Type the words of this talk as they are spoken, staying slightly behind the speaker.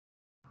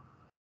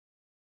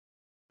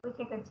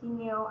we can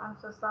continue. I'm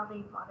so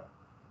sorry for it.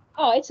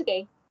 Oh, it's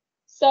okay.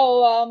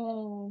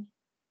 So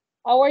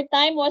our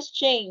time was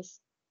changed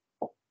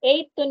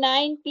 8 to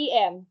 9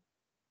 p.m.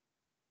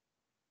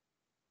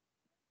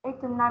 8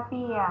 to 9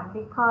 p.m.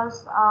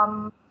 because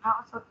I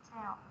also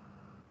tell.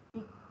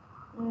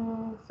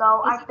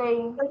 So I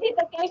think Is it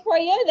okay for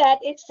you that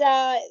it's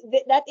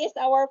that is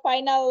our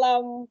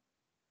final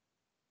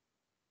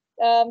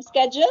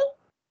schedule?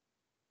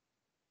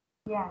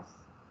 yes.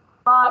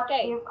 But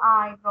Okay. if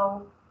I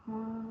go,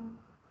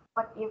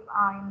 but if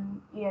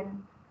I'm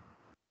in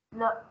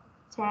the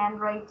 10,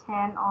 grade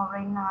 10 or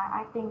grade 9,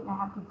 I think I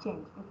have to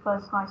change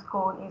because my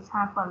school is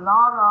have a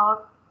lot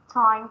of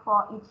time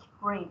for each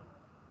grade.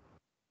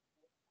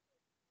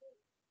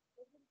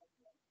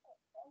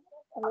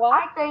 What?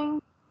 I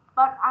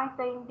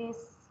think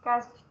this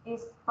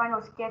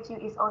final schedule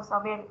is also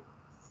very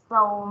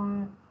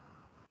so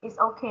it's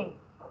okay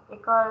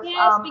because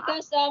Yes,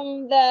 because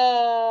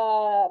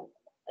the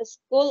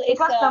school is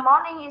because the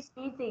morning is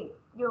busy,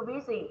 you're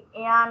busy,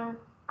 and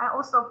I'm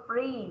also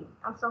free.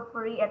 I'm so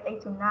free at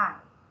 8 to 9.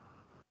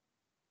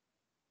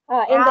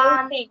 in the And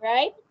evening,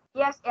 right?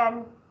 yes,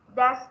 and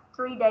that's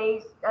 3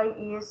 days.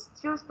 Is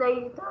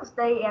Tuesday,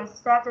 Thursday, and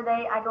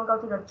Saturday. I don't go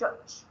to the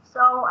church,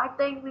 so I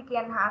think we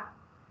can have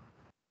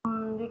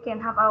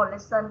our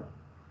lesson.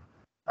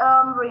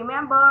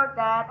 Remember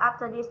that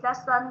after this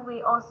lesson,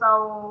 we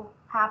also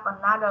have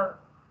another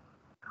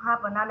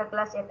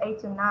class at 8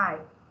 to 9.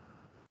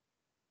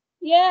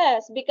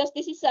 Yes, because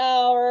this is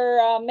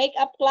our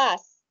makeup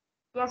class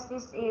Yes,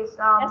 this is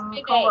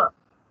yesterday. cover.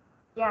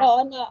 Yes,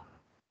 No, no,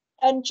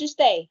 on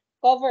Tuesday.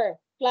 Cover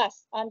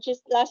class on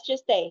last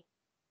Tuesday.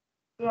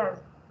 yes,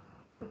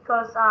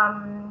 because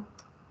I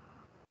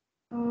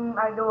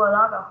do a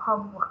lot of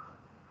homework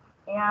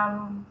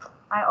and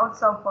I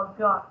also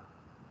forgot.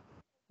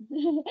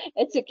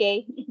 It's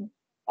okay.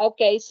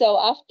 Okay, so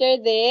after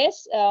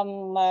this,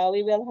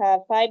 we will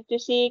have 5 to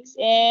 6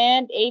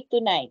 and 8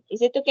 to 9.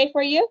 Is it okay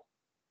for you?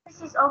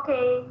 This is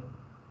okay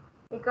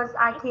because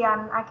I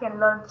can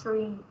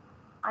learn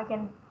I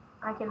can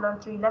I can learn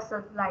 3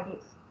 lessons like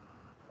this.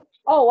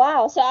 Oh,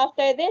 wow. So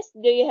after this,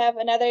 do you have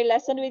another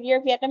lesson with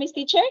your Vietnamese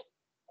teacher?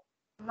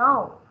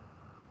 No,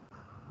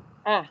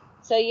 Ah,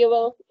 so you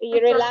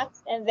it's just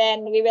relax and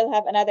then we will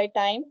have another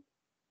time.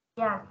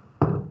 yes.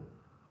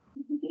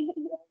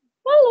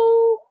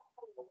 Hello.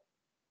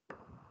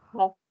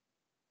 Oh,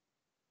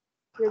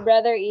 your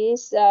brother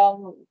is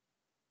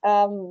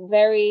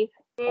very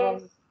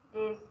This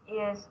this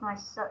is my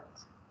shirt,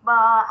 but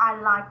I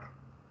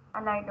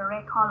like the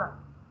red color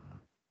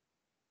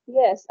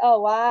yes. Oh,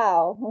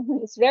 wow.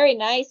 It's very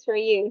nice for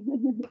you.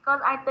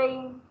 because I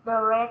think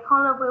the red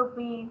color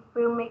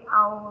will make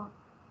our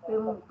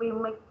will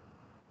make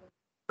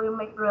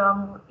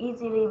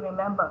easily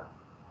remember.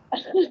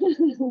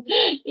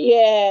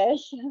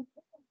 Yes.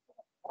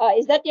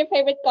 Is that your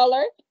favorite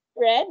color?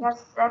 Red?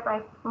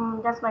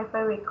 That's my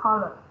favorite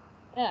color.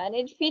 Yeah, and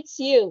it fits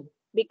you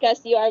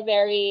because you are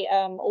very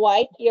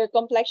white. Your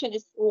complexion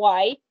is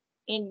white,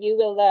 and you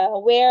will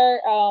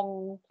wear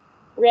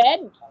red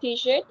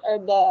t-shirt or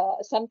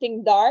the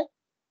something dark.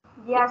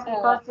 Yes, Uh,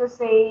 because you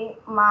see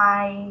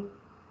my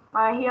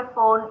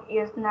earphone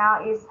is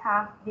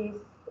have this.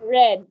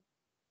 red.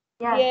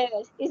 Yes,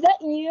 Yes. Is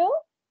that new?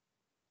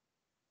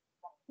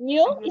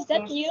 New? and Is this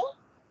that is new?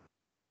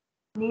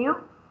 new.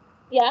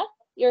 Yeah.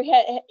 Your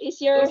head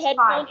is your It's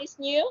headphone is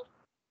new?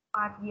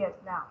 5 years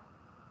now.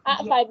 Ah,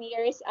 Yes, 5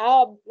 years.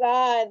 Oh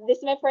God, this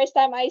is my first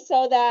time I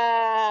saw the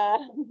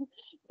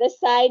the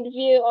side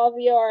view of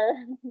your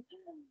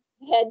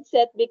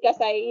headset because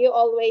you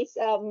always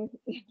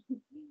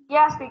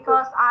yes,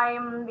 because I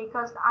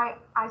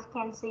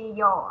can see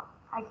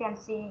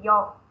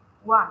your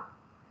one,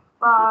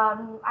 but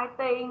I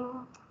think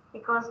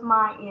because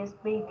mine is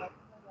big.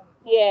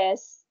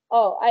 yes.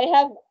 Oh,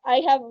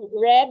 I have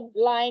red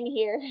line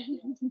here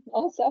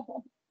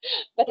also,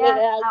 but Yes,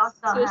 I it's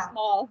also too have.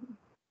 small.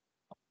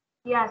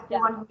 Yes, the Yeah.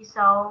 one we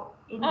saw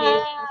in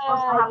this is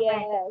also Ah, have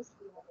red. yes.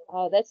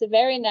 Oh, that's a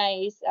very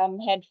nice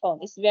headphone.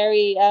 It's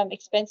very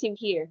expensive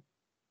here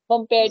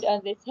compared This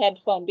on this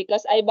headphone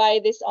because I buy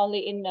this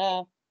only in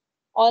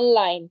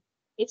online.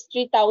 It's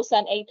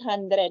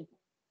 3,800.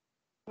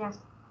 yes,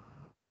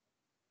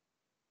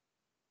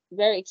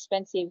 Very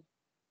expensive.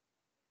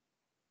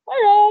 All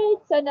right.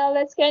 So now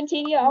let's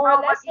continue our no,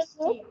 but lesson. it's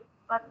cheap.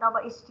 But no,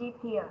 but it's cheap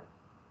here.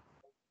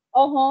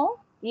 Uh-huh.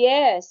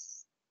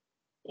 Yes.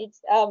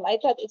 It's I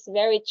thought it's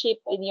very cheap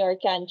in your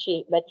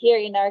country, but here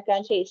in our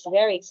country it's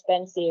very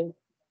expensive.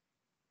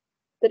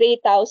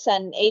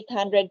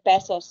 3,800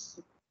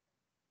 pesos.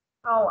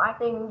 Oh, I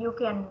think you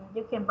can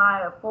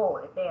buy a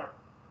phone there.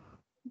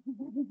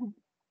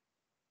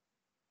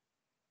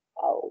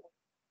 Oh.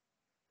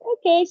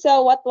 Okay,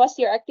 so what was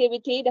your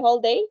activity the whole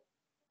day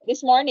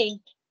this morning?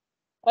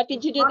 What did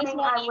This you do this morning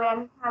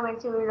morning? I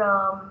went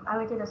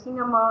to the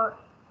cinema.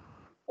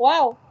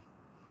 Wow,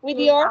 with Yes,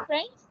 your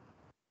friends?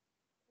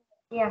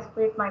 yes,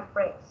 with my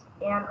friends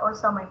and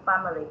also my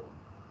family.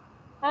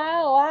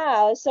 Ah,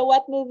 wow. So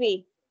what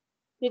movie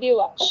did you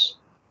watch?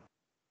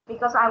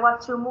 because I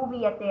watch two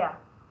movie at there.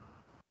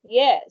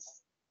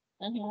 Yes.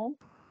 Uh-huh.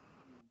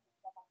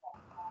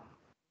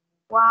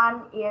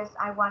 One is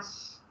I watch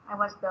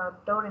the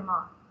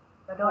Doraemon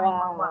one.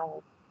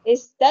 Wow.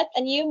 Is that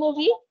a new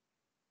movie?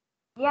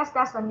 Yes,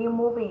 that's a new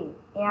movie,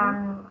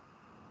 Mhm.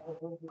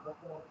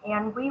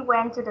 and we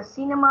went to the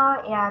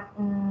cinema at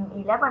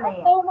 11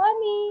 a.m. Hello,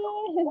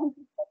 mommy.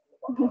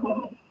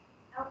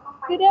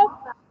 Good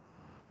afternoon.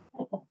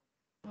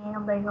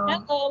 And they go,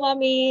 Hello,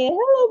 mommy.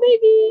 Hello,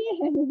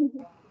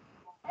 baby.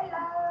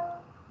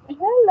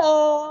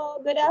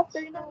 Hello. Good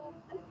afternoon.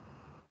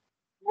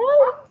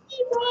 Hello,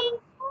 baby.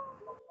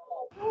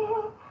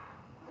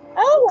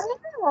 Oh,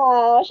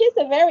 wow. She's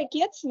a very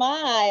cute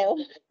smile.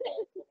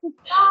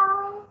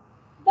 bye.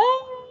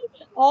 Bye.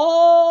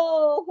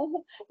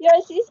 Oh,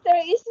 your sister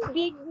is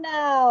big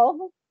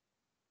now.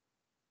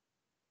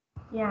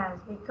 Yes,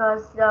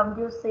 because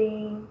you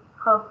see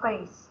her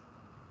face.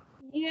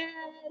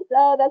 Yes.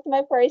 Oh, that's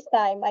my first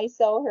time I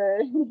saw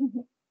her.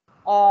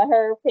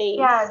 Her face.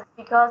 Yes,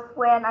 because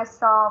when I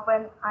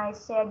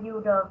sent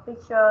you the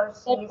picture,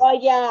 Oh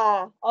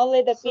yeah,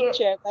 only the she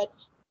picture, but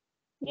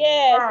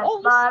yes. yes,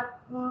 Oh,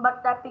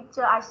 but that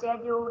picture I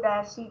sent you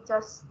that she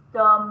just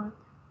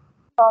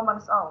 4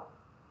 months old.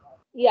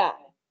 yeah.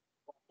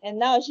 And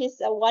now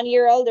she's a 1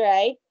 year old,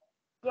 right?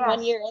 One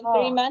Yes, year and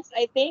three more. months,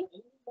 I think.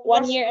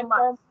 One Yes, year three and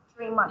four. months.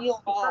 3 months You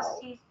because wow.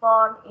 she's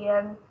born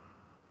in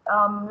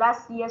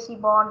last year she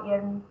born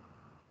in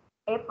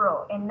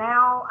April, and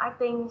now I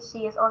think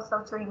she is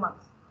also 3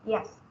 months.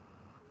 Yes,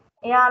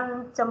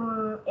 and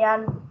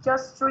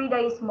just 3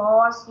 days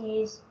more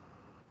she's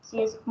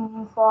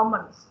 4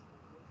 months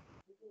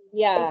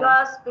Yeah.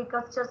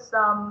 because just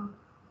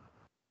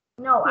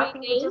no, I Three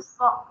think it just days.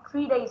 got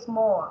 3 days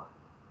more.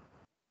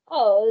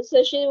 Oh,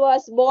 so she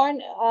was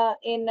born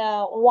in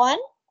one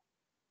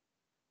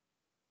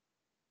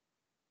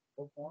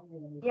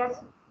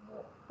Yes,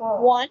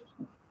 for one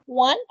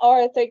one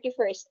or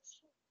 31st.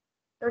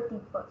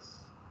 31st.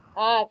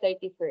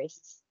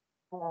 31st.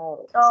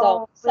 Oh, so So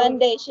we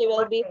Sunday she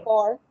will be birthday.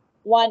 for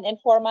 1 and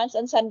 4 months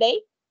on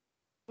Sunday.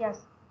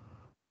 Yes,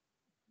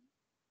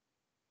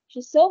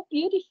 She's so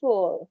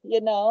beautiful,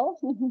 you know.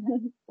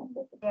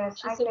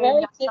 yes. I She's a think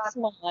very that's cute not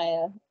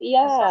smile.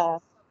 that's not Yeah.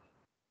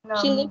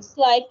 She um. looks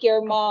like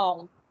your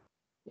mom.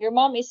 Your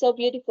mom is so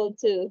beautiful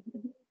too.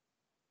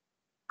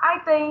 I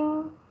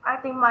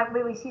think my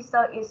baby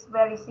sister is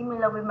very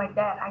similar with my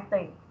dad. I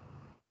think.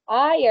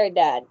 Ah, your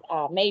dad.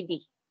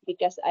 Maybe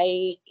because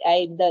I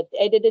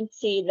didn't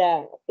see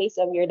the face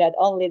of your dad.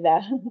 Only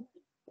the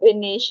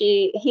when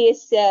he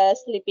is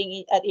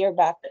sleeping at your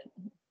back.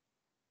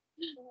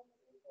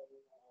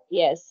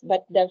 Yes,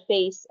 but the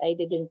face I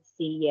didn't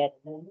see yet.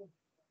 All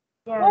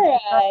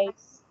Yes, right.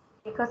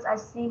 because I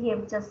see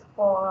him just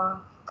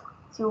for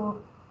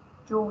two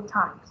two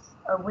times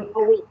a week. A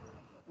week.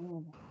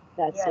 Mm,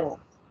 that's Yes, all.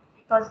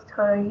 because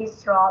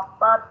his job,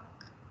 but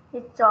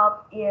his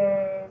job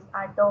is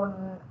I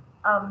don't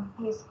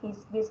his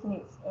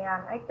business,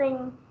 and I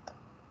think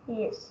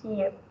he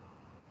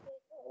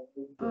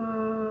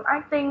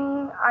I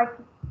think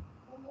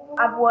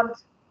I want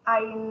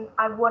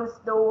I want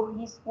to do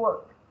his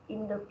work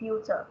in the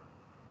future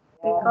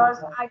because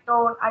I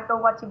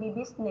don't want to be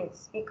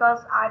business because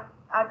I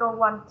don't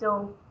want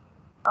to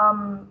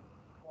um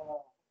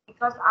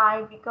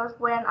because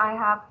when I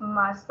have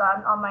my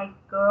son or my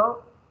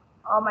girl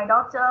or my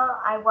daughter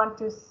I want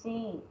to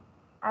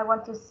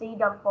see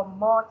them for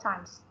more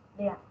times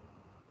there.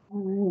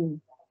 Mm.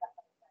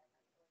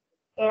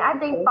 And I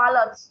think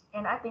pilots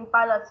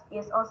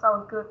is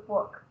also good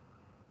work.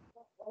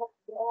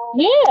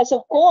 Yes,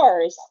 of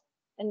course.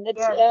 And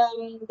that's Yes,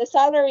 the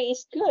salary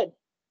is good.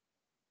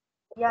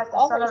 yes, It the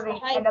offers a salary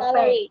high and the pay.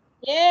 salary.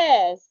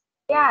 Yes.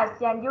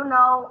 Yes, and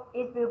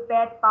it will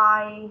paid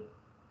by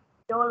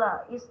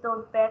dollar. It's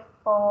not paid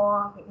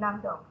for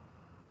Vietnam though.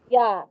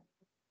 Yeah.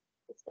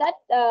 It's not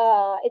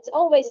it's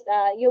always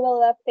you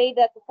will pay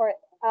that for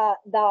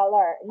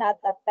dollar, not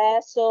a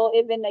peso.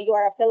 Even you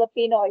are a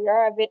Filipino or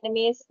you're a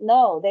Vietnamese,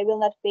 no, they will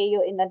not pay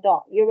you in a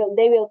dong.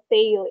 They will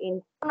pay you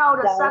in The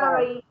dollar.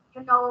 salary.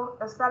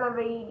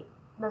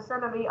 The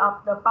salary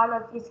of the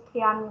pilot is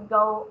can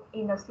go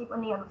in the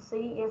symphony of the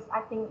sea is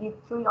I think it's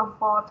 3 or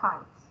 4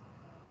 times.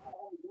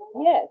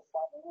 Yes.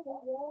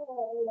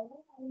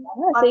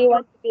 So But you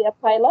want to be a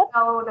pilot?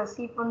 the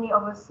symphony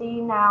of the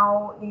sea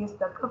now is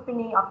the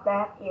company of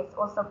that is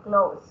also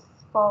closed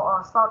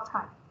for a short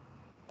time.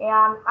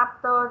 And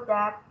after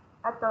that,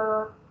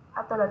 after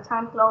after the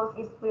time close,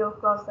 it will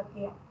close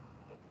again.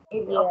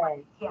 It will open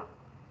Yes. again.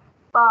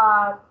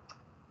 But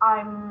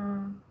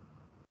I'm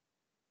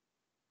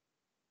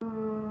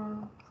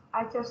mm,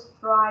 I just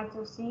try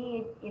to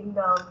see it in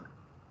the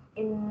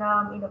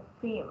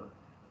film,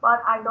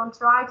 but I don't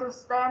try to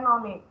stand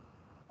on it.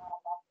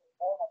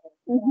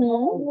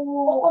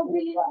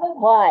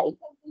 Mm-hmm. Why?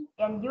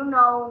 And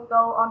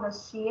go on the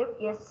ship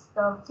is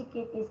the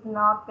ticket is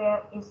not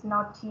fair, is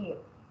not cheap.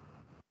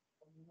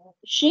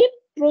 Ship?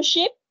 Cruise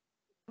ship?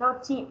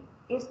 Not cheap.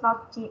 It's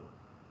not cheap.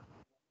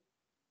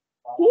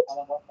 Ship?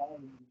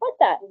 What's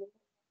that?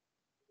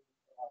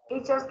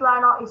 It's just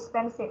like not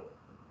expensive.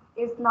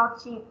 It's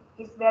not cheap.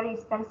 It's very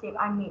expensive.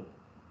 I mean,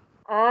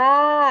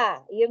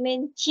 Ah, you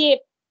mean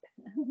cheap,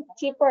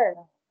 cheaper.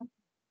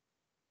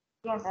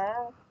 yes.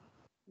 Ah,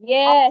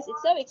 Or yes,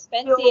 it's so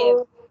expensive.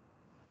 you,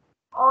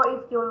 or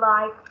if you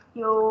like,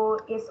 you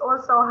it's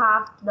also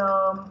have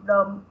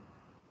the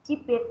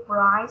cheapest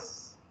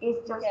price.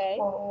 It's just Okay,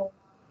 for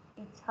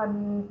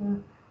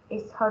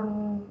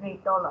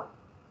 $800.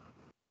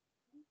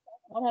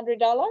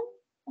 $100.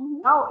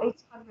 Mm-hmm. No,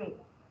 800.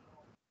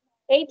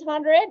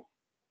 800.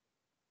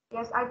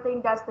 Yes, I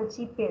think that's the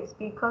cheapest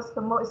because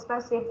the more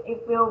expensive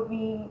it will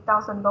be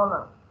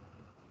 $1,000.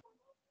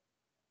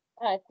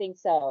 I think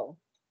so.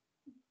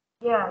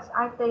 Yes,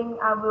 I think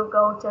I will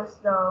go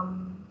just the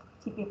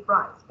cheapest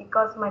price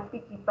because my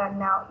piggy bank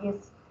now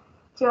is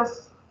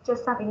just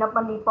have enough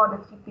money for the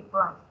cheapest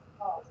price.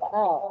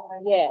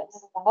 Oh,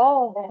 yes.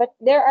 Oh, but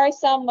there are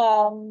some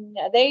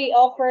they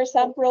offer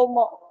some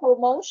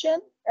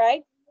promotion,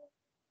 right?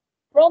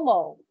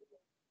 Promo.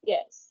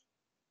 Yes.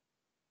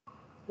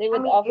 They I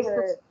would mean, it's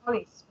the offer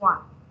smallest one.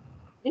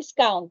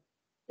 discount.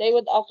 They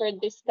would offer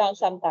discount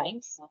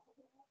sometimes.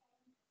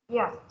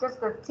 Yes, just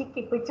the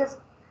ticket. We just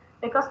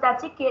because that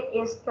ticket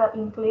is the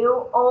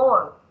include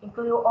all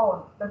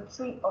the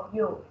three of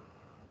you.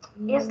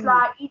 It's Mm,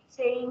 like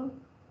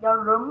eating your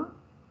room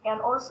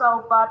and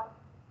also but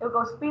you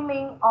go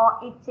swimming or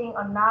eating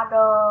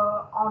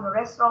another on the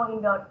restaurant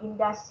in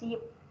that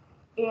ship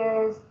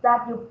is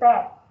that you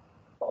pay.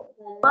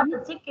 But mhm. the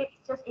ticket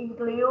just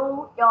include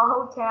your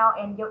hotel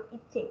and your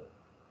eating.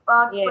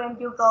 But when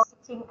you go Yes.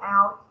 eating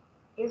out,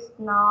 it's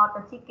not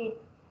the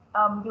ticket.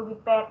 You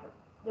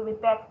will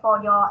pay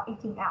for your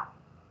eating out.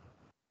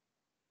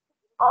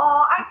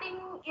 Or I think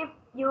if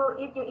you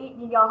eat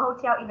in your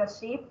hotel in the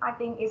ship, I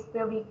think it's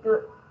will be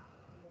good.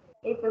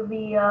 It will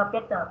be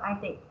better, I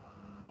think,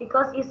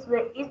 because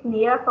it's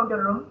near from the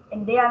room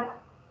and then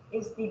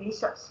it's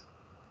delicious.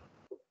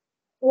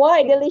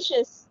 Why It's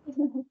delicious?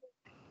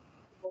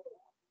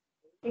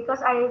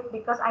 because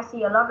I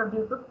see a lot of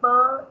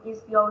YouTuber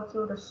is go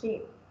to the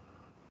ship.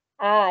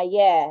 Ah,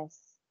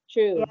 yes.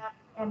 True. Yeah,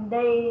 and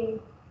they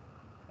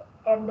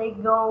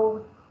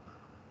go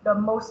the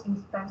most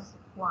expensive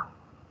one.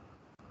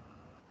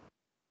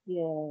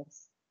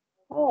 Yes.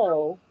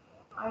 Oh.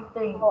 I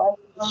think. Oh, I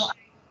So wish.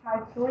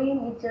 my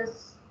dream is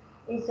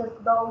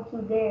just go to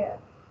there.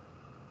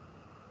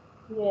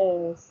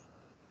 Yes.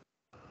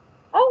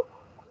 Oh,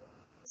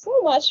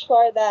 so much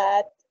for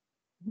that.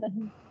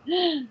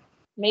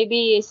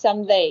 Maybe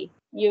someday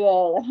you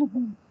will.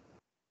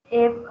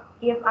 If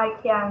if I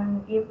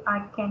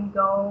can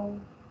go,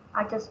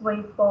 I just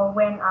wait for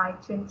when I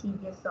 20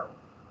 years old.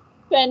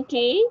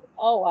 20?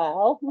 Oh,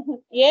 wow.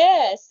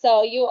 Yes.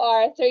 So you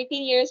are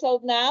 13 years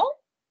old now?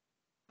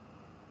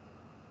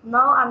 No,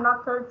 I'm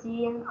not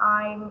 13.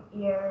 I'm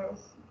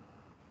is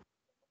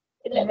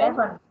 11?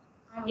 11.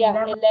 I'm Yeah,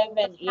 11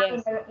 because 11. now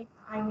Yes.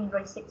 I'm in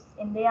grade 6.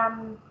 And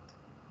then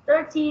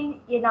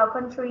 13 in our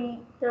country,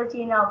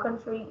 13 in our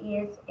country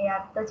is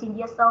at 13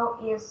 years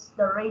old is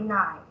the grade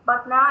 9.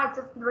 But now it's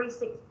just grade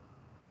 6.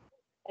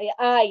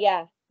 Ah,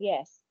 yeah.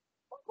 Yes.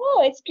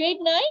 Oh, it's grade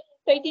 9?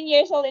 13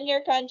 years old in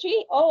your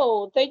country?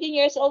 Oh, 13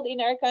 years old in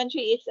our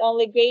country, it's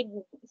only grade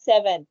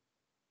 7.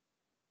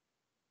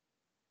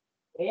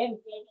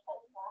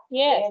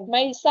 Yes,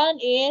 my son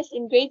is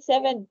in grade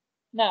 7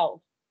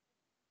 now,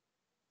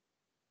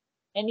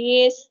 and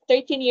he is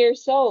 13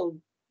 years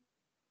old.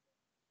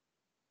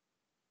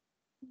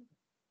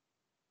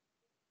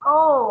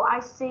 Oh, I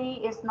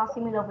see. It's not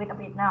similar with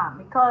Vietnam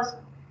because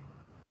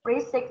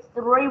grade 6,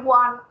 grade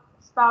 1,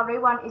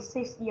 grade 1 is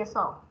 6 years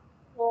old.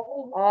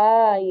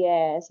 Ah,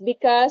 yes,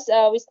 because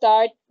we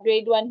start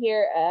grade 1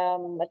 here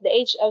at the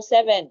age of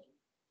 7.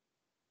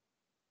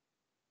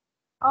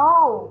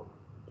 Oh,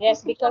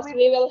 Yes, this is a because bit.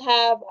 we will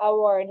have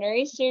our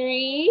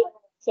nursery.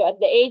 So at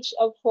the age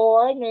of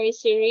 4,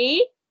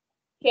 nursery,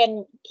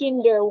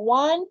 kinder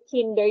 1,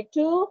 kinder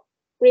 2,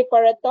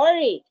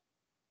 preparatory.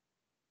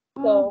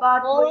 So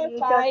But 4,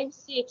 we just 5,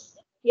 6.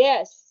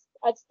 Yes,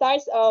 at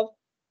starts of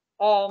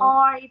um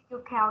or if you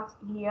count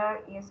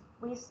here is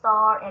we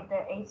start at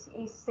the age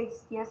is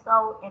 6 years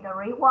old at the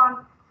grade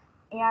 1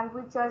 and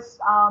we just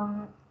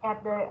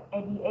at the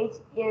age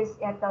is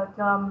at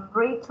the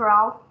grade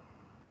 12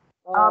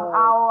 oh,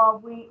 our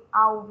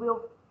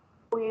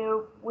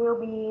will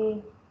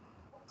be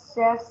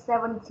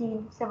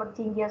 17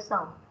 years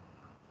old.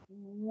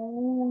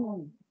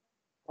 mm,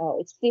 oh,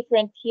 it's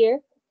different here.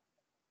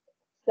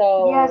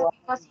 Yes, So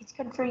because each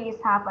country is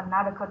have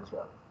another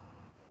culture,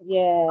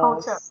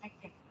 yes, I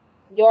think.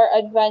 you're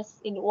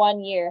advanced in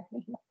 1 year.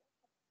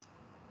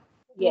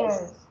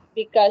 Yes, Yes.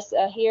 because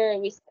here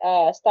we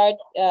start.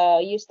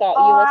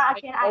 You Or will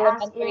start can I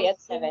ask elementary is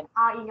at 7.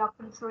 in your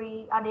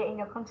country are there in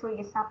your country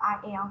is have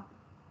IL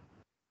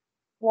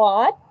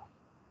What?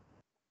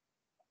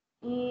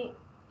 E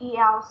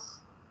ELs?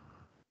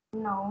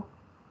 No.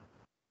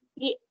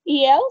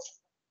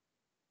 ELs?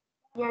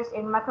 Yes,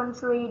 in my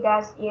country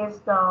that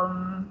is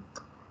the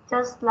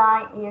just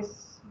like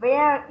is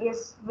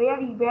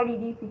very very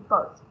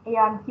difficult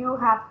and you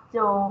have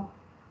to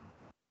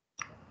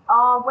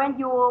when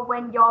your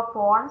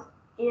points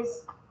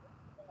is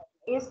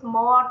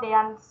more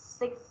than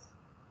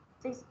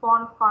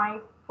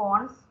 6.5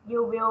 points,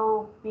 you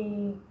will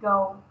be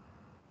go.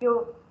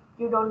 You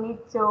you don't need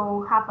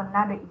to have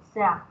another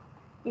exam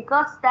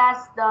because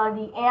that's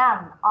the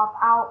end of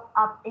our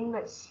of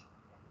English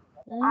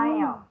Mm.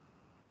 IELTS.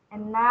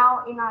 And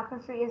now in our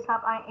country is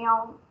have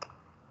IELTS.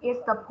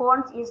 If the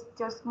point is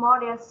just more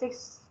than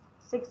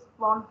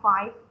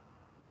 6.5,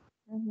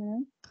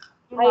 Mm-hmm.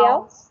 you know,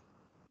 IELTS?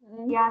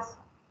 Mm. yes,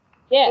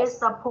 if Yes,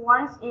 the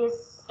point is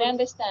I six.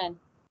 understand.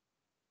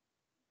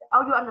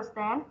 Oh, you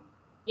understand?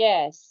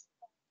 Yes.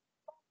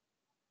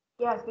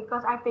 Yes,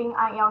 because I think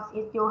IELTS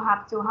is you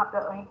have to have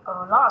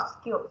a lot of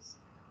skills.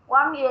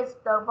 One is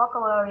the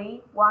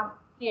vocabulary, one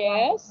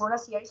and Yes.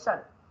 pronunciation,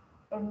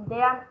 and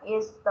then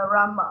is the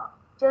grammar.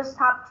 Just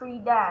have three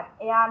that.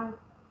 And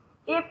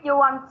if you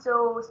want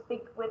to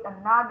speak with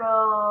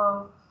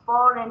another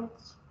foreign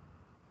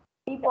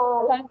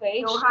people,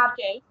 you Language. have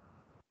Okay.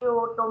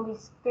 to don't be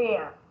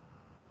scared.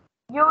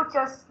 You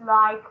just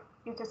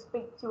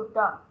speak to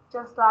them,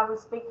 just like we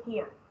speak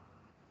here.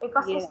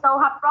 Because it Yeah. still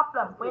have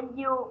problem when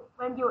you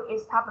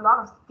is have a lot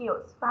of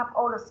skills, have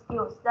all the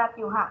skills that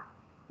you have.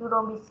 You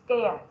don't be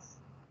scared.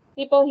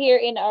 People here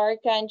in our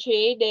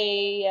country,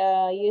 they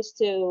used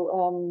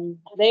to,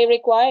 they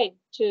required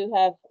to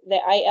have the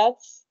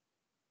IELTS,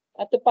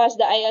 to pass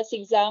the IELTS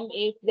exam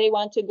if they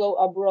want to go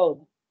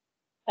abroad,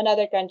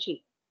 another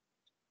country.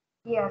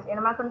 Yes,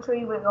 in my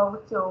country we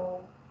go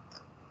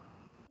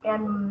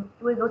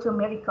to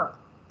America.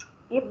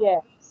 If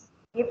Yes.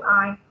 if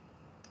I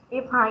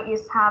if I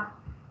is have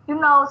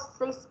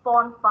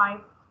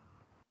 6.5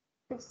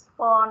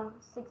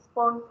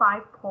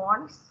 6.5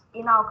 points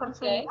in our country,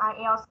 Okay.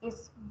 IELTS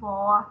is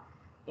more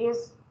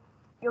is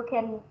you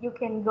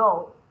can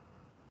go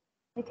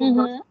to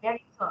Mm-hmm.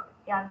 America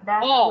and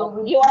that you Oh,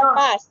 will you are learn.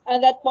 passed.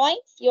 On that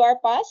point, you are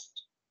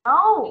passed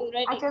No,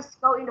 I already.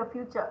 just go in the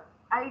future.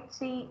 I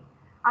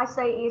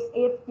say is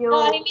if No, I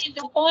you mean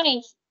the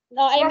points.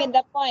 No, I yes mean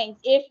the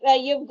points. If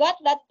you've got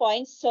that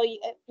points, so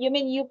you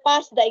mean you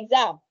passed the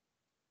exam,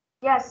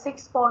 yes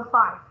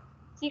 6.5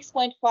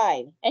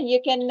 6.5, and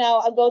you can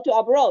now go to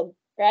abroad,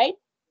 right?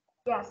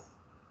 yes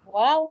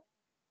Wow.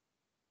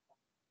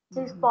 Mhm.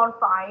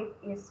 6.5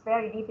 is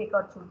very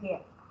difficult to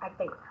get. I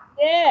think.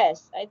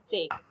 Yes, I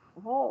think.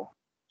 Oh,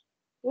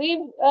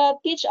 we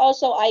teach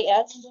also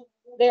IELTS.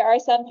 There are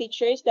some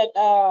teachers that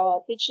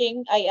are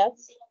teaching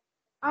IELTS.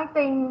 I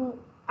think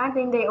I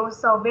think they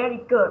also very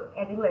good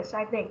at English.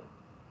 I think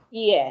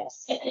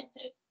Yes.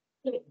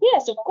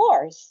 Yes, of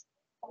course.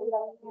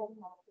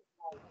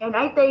 and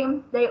I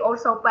think they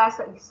also pass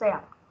the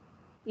exam.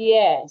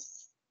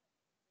 Yes,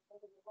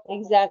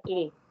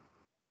 exactly.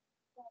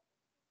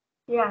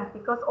 Yeah,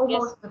 because Yes,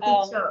 almost the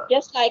teacher.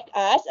 just like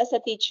us as a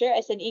teacher,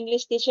 as an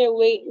English teacher,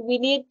 we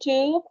need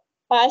to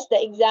pass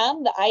the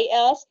exam, the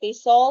IELTS,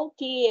 TESOL,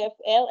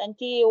 TEFL, and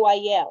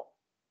TEYL.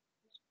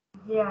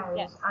 Yes,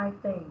 Yes. I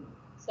think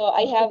So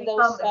I to have become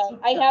those. a I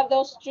teacher. have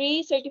those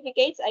three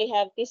certificates. I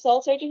have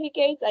TESOL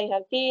certificates. I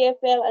have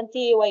TEFL and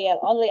TEYL.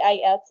 Only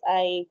IELTS,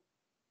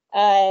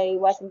 I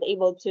wasn't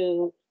able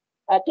to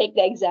take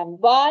the exam,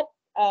 but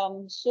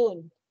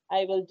soon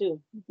I will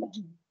do.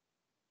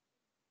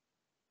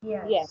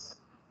 Yes, Yes.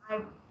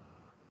 I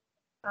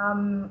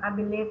I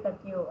believe that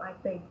you. I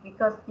think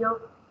because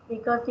you're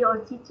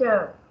a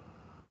teacher.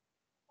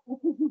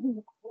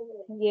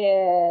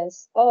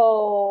 Yes.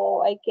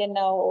 Oh, I can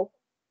now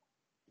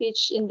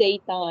teach in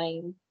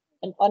daytime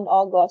and on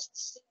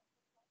August.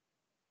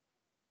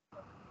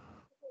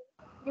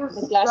 You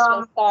The class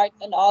will um start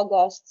on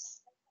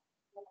August.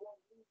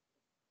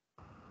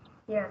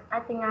 yes. I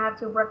think I have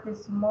to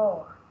practice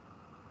more.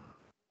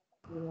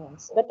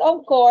 Yes. But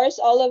of course,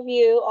 all of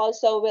you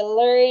also will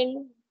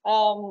learn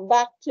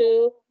back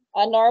to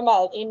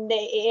normal in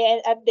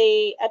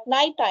at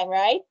nighttime,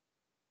 right?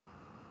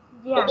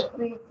 Yes,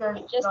 we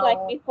just Just like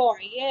go. before.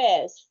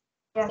 Yes.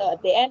 Yes, So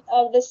at the end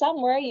of the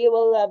summer, you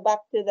will back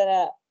to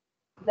the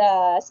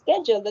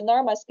schedule, the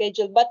normal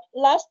schedule. But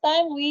last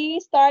time we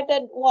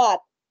started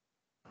what?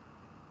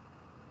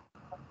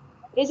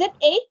 Is it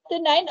 8 to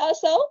 9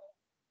 also?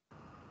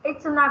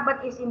 it's tonight,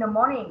 but it's in the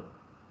morning.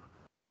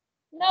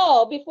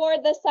 No, before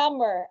the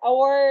summer.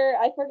 Or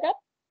I forgot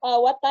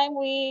what time It's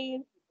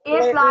we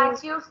like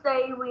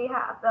Tuesday we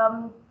have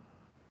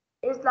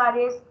it's like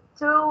this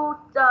two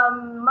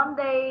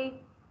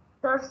Monday,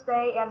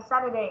 Thursday, and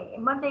Saturday.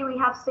 And Monday we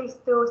have 6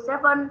 to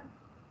 7,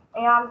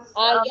 and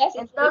yes, and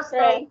it's Thursday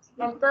different.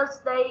 and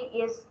Thursday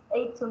is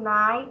 8 to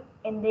 9,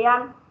 and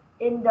then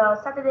in the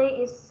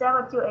Saturday is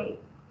 7 to 8.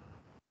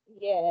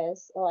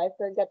 Yes. Oh, I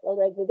forgot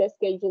already the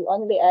schedule.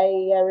 Only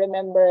I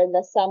remember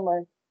the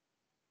summer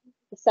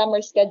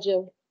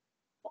schedule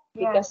Yes,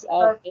 because of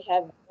because we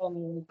have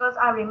because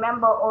I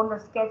remember on the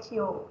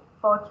schedule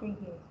for 3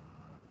 years.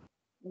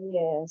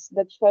 yes,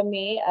 but for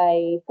me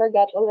I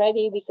forgot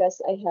already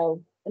because I have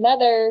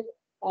another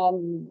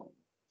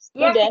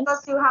Yes, because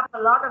students. you have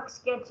a lot of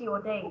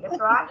schedule day. That's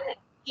right.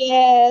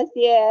 Yes,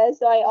 yes.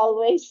 So I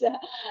always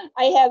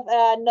I have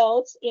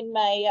notes in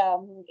my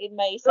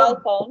cell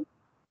Good. phone.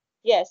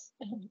 Yes.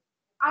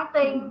 I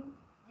think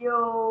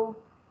you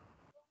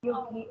you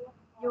gi-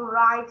 you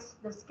write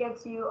the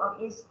schedule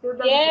of each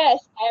student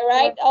Yes, I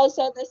write and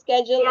also the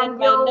schedule in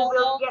my you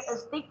will get a notes.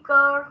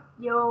 sticker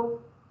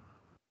you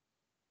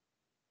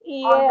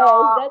on Yes,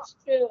 your that's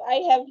true. I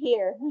have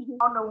here.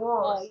 on the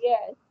Oh, walls.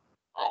 yes.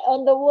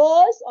 On the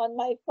walls, on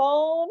my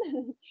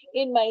phone,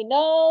 in my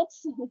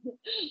notes.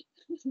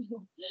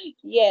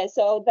 Yeah,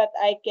 so that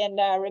I can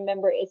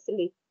remember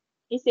easily.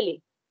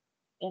 Easily.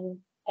 And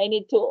I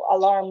need to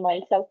alarm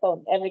my cell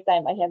phone every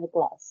time I have a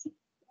class.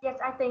 Yes,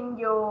 I think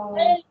you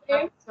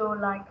have to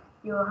like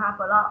you have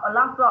a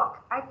long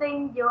clock. I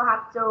think you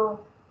have to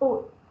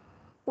put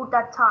put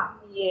that time.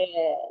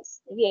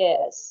 Yes,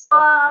 yes.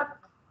 But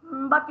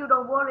but you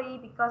don't worry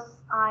because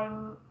I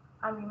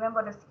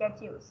remember the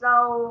schedule.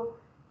 So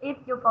if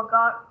you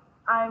forgot,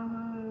 I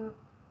will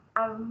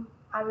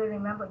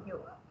remember you.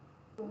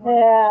 Don't worry.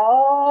 Yeah,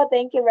 oh,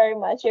 thank you very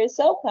much. You're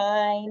so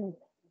kind.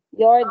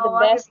 You're the So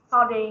are you best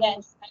recording?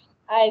 students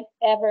I've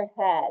ever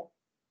had.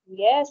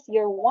 Yes,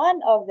 you're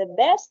one of the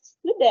best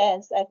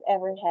students I've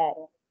ever had.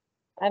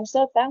 I'm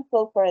so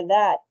thankful for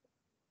that.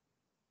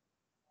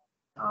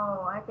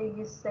 Oh, I think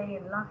you say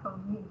a lot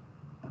from me.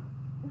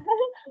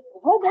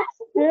 Oh,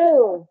 that's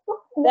true.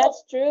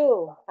 That's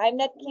true. I'm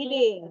not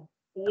kidding.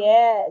 I'm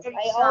Yes, very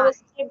I shy.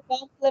 always give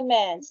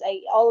compliments.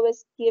 I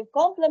always give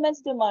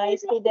compliments to my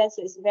students.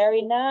 It's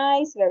very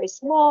nice, very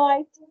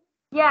smart.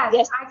 Yes,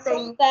 Yes, I so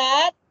think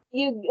that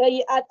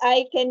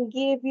I can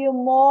give you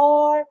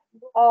more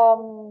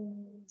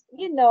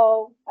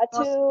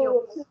more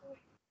skills.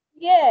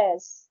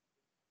 yes.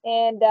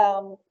 And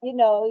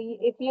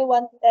if you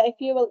want, if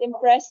you will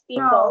impress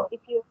people, No,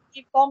 if you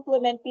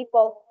compliment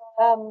people,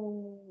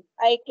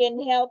 I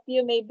can help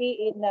you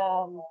maybe in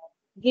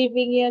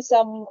giving you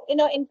some,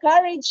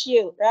 encourage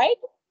you, right?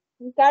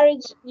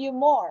 Encourage you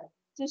more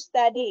to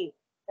study,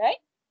 right?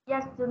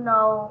 yes,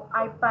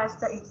 I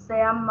passed the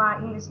exam. My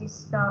English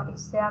is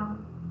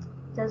exam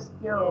just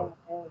Yeah. you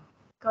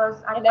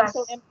because I And I'm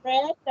so passed.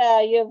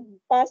 impressed. You've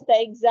passed the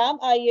exam.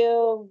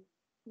 You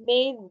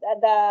made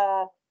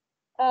the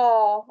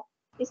uh,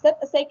 is that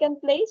a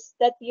second place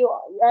that you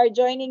are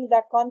joining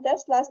the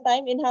contest last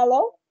time in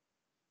Hello?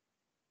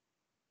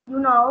 You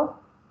know,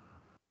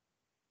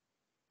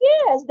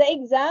 Yes, the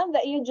exam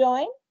that you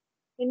joined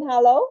in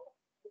Hello.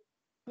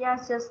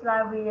 yes, just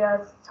like we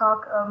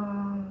talk.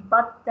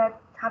 But that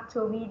have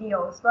two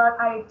videos. But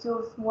I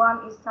choose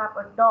one is have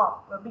a dog,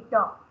 a big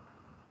dog,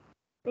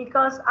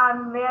 because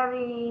I'm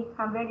very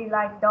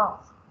like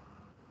dogs.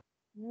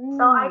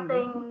 So I Hmm.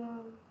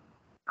 think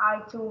I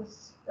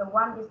choose the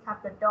one is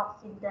have the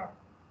dogs in there.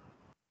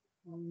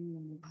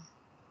 Hmm.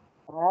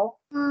 Well,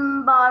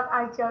 But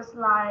I just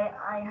like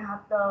I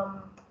have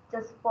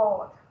just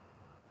bought.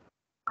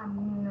 I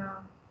mean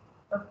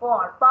the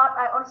four. But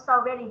I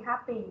also very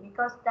happy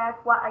because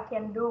that's what I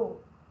can do.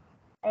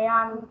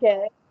 And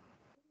okay.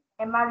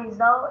 and my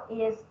result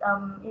is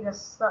a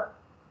shirt.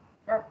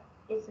 That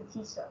is a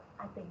t-shirt,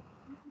 I think.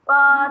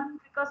 But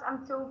because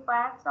I'm too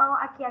fat, so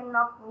I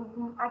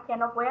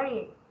cannot wear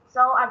it.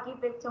 So I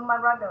give it to my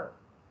brother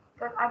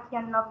because I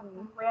cannot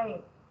Hmm. wear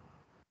it.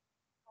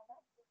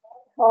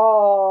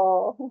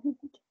 Oh.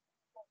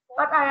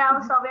 But I am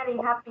also very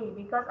happy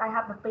because I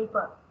have the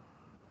paper.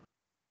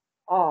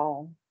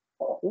 Oh.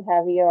 You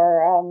have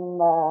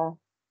your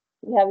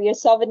you have your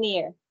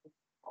souvenir.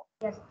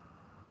 Yes.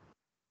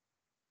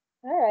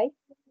 All right.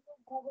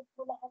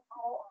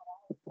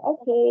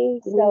 Okay.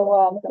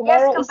 So Yes,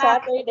 tomorrow come is back.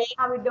 Saturday.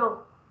 How we do?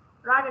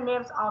 Write the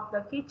names of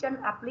the kitchen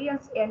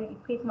appliance and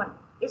equipment.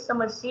 It's a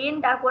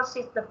machine that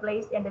washes the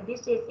plates and the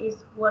dishes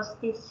is wash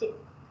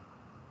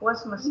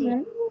machine.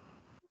 Hmm.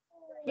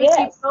 You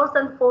keep Yes.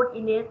 frozen food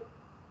in it.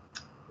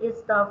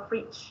 It's the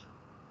fridge.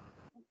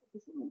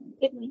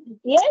 It,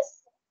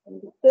 yes.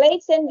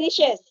 Plates and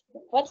dishes.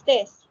 What's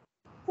this?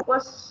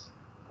 Wash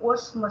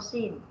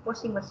washing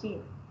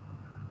machine.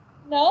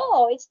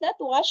 No, it's not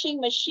washing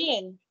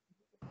machine.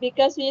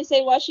 Because when you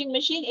say washing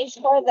machine, it's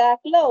for the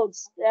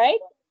clothes, right?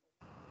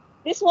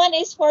 This one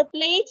is for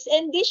plates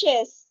and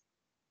dishes.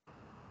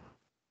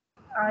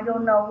 I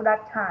don't know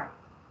that time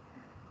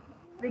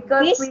because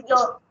This we dish,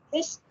 don't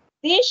this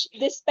dish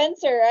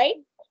dispenser, right?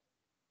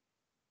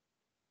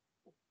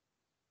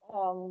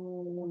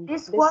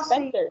 dishwashing.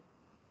 Dispenser.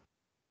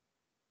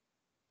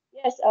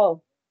 Yes.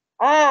 Oh.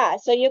 Ah,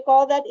 so you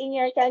call that in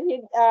your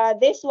country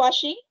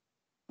dishwashing?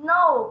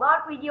 No,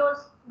 but we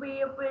use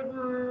we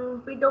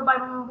do by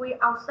we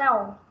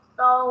ourselves.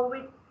 So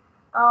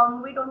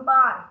we don't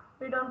buy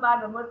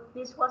the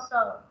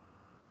dishwasher.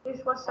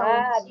 Dishwasher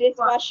Ah, machine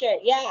one. dishwasher.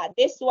 Yeah,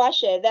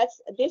 dishwasher.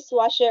 That's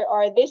dishwasher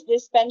or this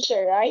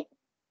dispenser, right?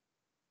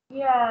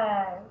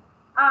 Yeah.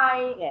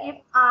 I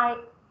Yeah.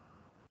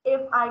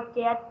 if I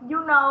get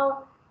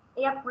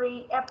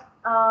every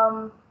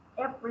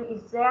every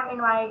exam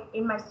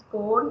in my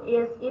school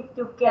is if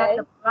you get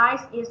the Okay.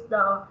 prize is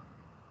the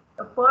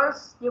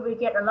first you will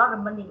get a lot of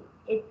money.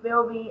 It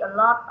will be a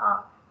lot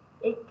of.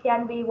 It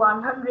can be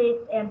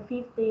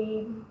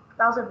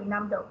 150,000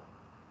 Vietnam dong.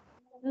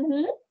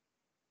 Mm-hmm.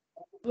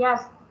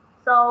 Yes,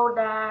 so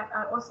that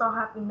I also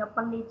have enough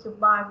money to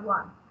buy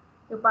one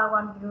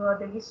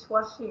the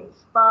dishwasher.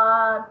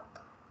 But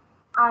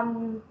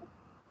I'm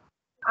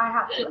I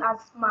have to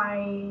ask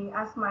my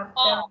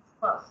Oh, parents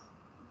first.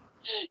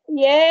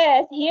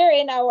 yes, here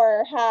in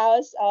our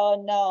house,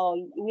 oh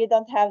no, we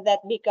don't have that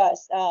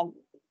because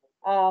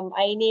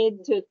I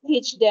need to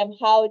teach them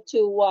how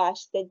to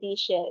wash the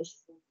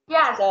dishes.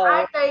 Yes,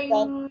 So we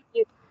don't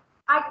use,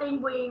 I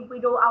think we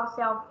do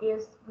ourselves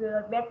is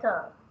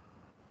better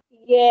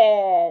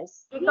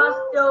yes, because yes,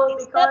 still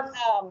it's not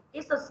yeah,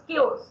 it's a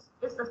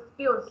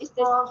skills it's the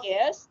for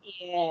skills,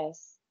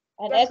 yes.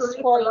 And just to it's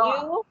live for alone.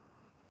 you,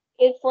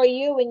 it's for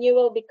you when you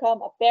will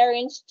become a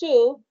parents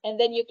too, and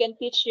then you can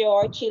teach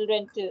your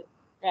children too,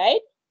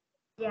 right?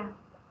 Yeah,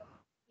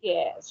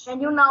 Yes.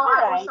 and you know All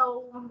I right.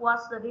 also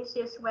wash the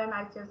dishes when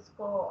I just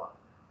for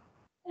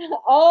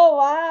Oh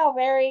wow,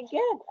 very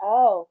good.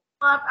 Oh,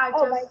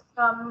 oh my,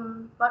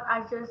 but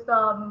I just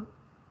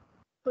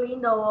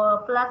clean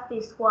the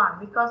plastic one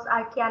because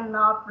I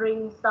cannot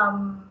bring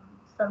some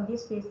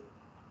dishes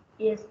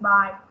is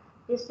by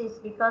dishes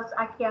because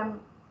I can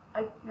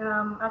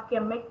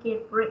make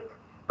it brick.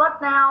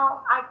 But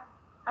now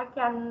I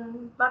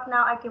can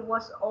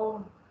wash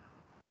all.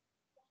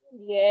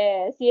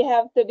 yes, you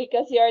have to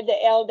because you're the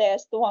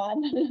eldest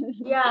one.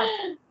 Yes,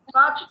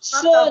 but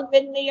Soon,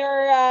 when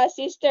your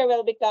sister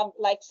will become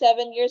like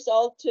 7 years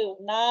old too,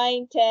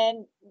 9,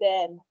 10,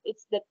 then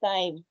it's the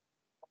time.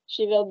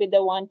 She will be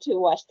the one to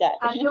wash that.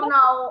 and you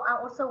know I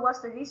also wash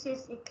the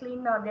dishes. It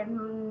cleaner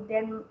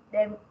than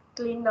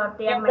cleaner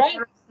their You're right.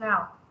 materials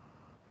now.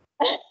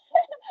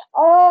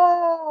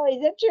 Oh,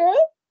 is that true?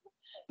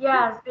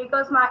 Yes,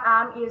 because my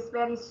arm is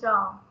very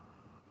strong.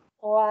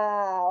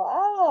 Wow.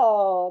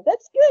 Oh,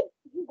 that's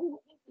good.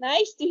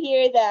 Nice to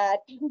hear that.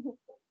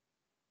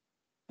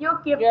 You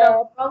keep the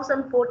You're,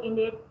 frozen food in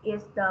it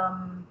is the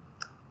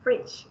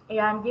fridge,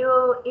 and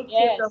it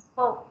keep the yes.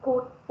 food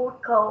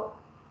cold,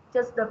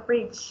 just the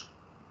fridge,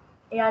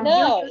 and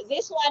you No, use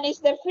this one is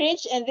the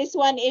fridge and this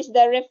one is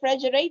the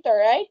refrigerator,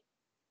 right?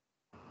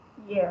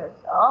 yes.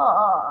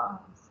 Oh,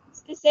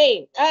 It's the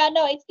same.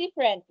 No, it's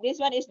different. This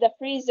one is the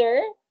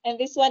freezer and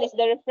this one is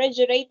the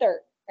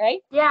refrigerator,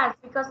 right? yes,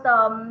 because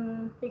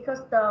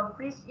the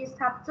fridge is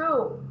have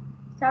two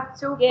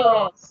floor.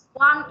 Yes.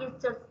 One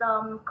is just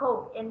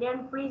cold, and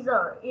then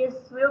freezer is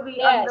will be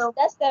Yes, under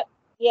that's the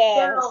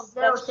yes, zero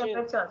that's true.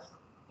 temperatures.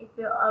 It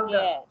will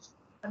Yes.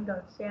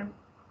 under same.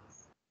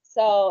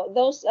 So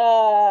those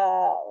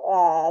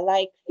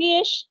like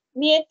fish,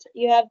 meat,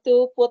 you have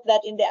to put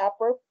that in the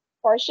upper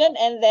portion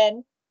and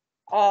then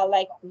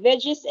like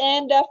veggies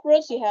and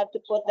fruits, you have to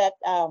put that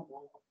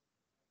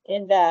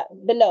in the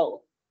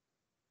below.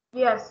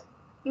 Yes,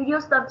 you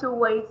use the two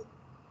ways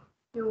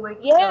the.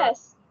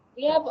 Yes,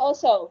 we have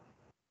also.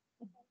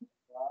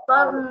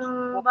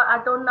 Oh, But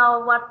I don't know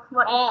what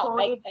it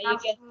called I in you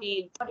can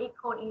feed. what it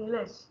called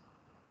English.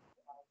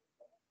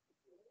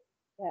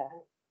 Yeah.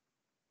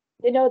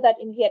 You know that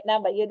in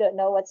Vietnam, but you don't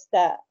know what's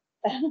the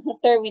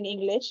term in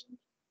English.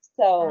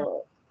 Uh,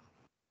 So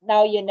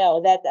now you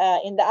know that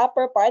in the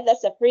upper part,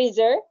 that's a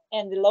freezer,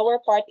 and the lower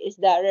part is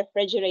the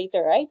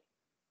refrigerator, right?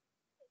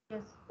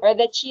 yes. Or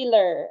the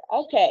chiller.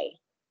 Okay.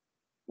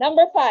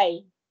 Number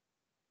 5.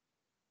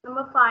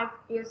 Number five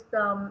is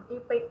the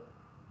epic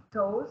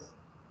toast.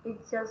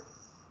 It's just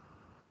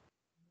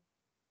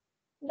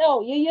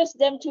No, you use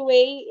them to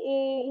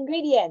weigh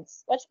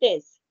ingredients. What's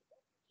this?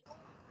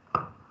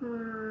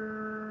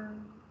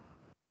 hmm,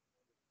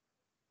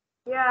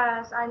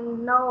 yes, I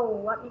know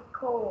what it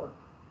called.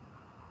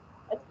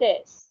 What's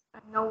this? I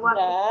know what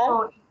it The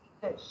called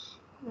in English.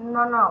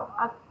 No,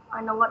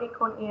 I know what it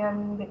called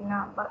in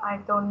Vietnam, but I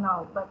don't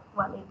know but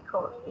what it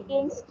called in weighing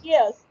English.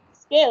 skills.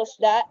 Skills,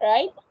 that,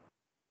 right?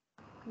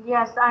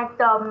 Yes,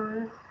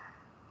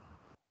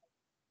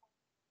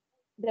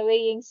 The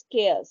weighing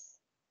scales.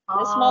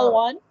 The small uh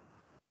one?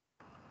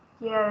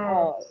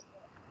 Oh, yes.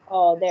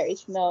 oh, there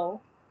is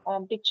no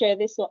picture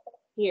this one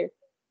here.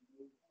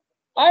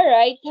 All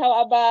right,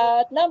 how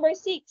about number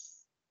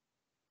 6?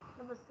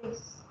 Number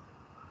six,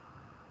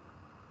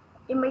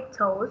 it make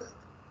toast.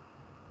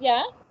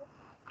 Yeah,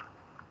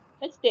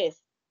 what's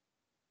this?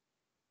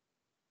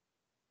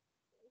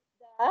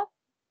 The,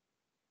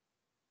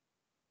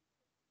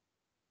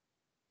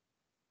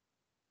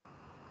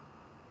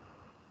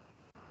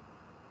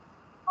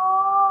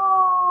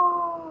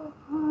 Oh,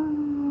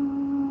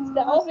 it's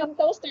the what's up? oven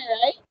toaster,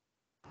 right?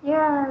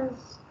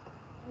 Yes,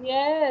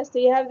 Yes. Do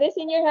you have this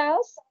in your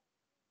house?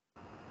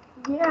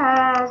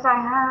 yes, I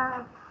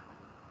have.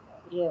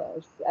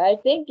 Yes, I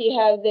think you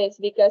have this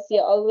because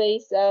you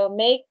always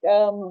make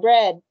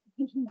bread,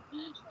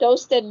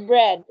 toasted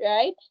bread,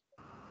 right?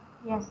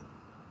 Yes.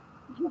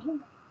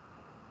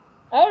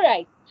 All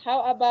right.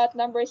 How about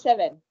number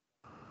 7?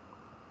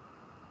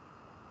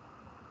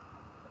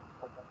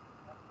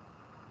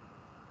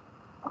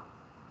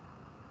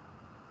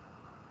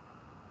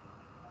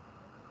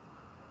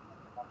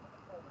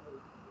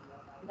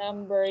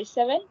 Number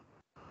 7?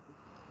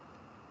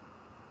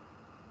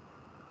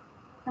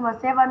 Number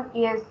 7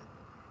 is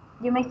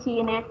you make tea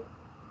in it.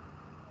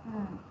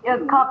 A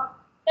cup.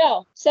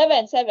 No,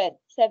 seven.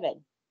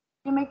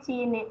 You make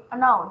tea in it.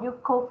 No, you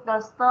cook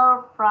the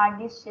stir fry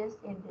dishes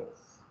in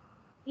this.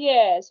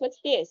 Yes, what's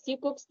this? You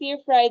cook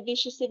stir-fried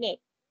dishes in it.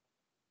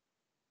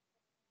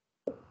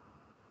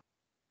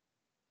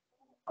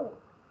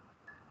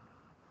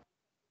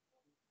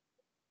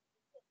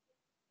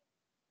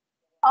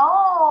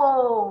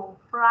 Oh,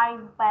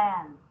 frying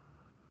pan.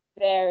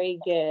 Very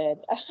good.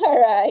 All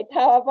right.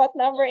 How about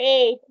number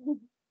 8?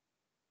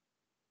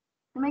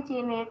 You make tea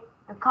in it.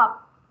 A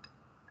cup.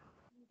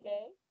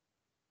 Okay.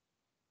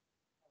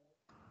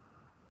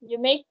 You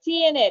make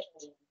tea in it.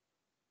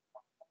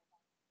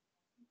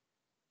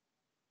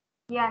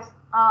 Yes.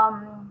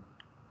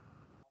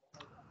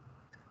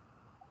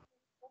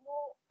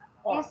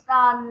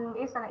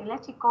 It's an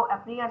electrical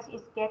appliance.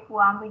 It get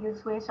warm when you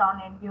switch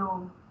on and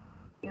you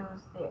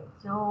use it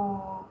to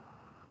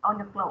on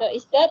the So clothes.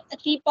 is that a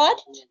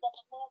teapot?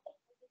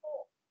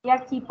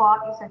 Yes, teapot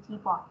is a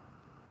teapot.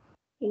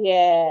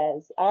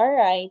 Yes. All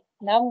right.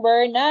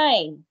 Number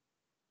 9.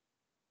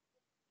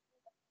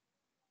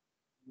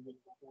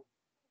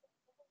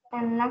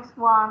 And next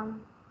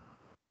one.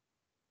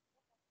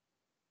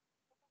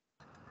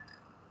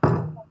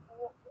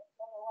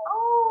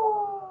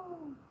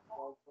 Oh,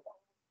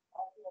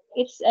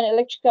 It's an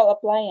electrical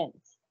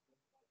appliance.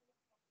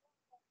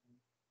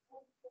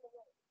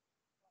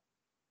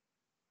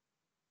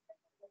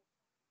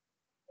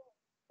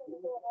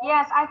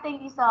 yes, I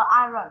think it's a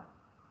iron.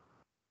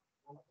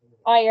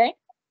 Iron.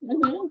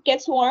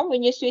 Gets warm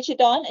when you switch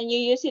it on and you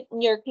use it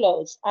in your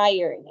clothes.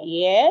 Iron.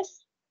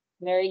 Yes.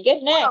 Very good.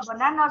 Put a Next.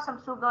 banana,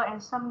 some sugar,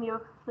 and some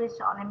milk. Switch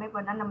on and make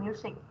banana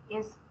music.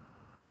 Is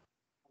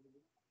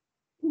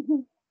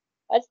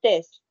What's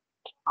this?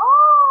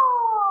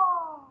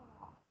 oh,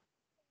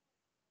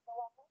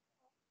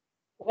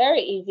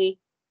 Very easy.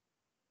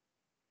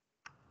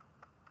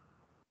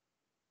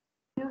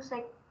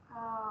 music.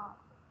 Uh,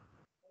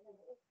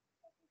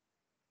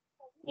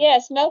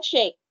 Yes,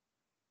 milkshake.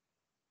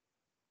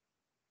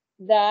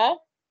 The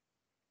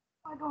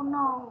I don't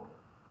know.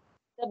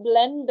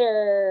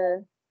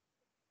 blender,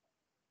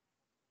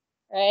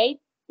 right?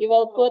 You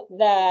will put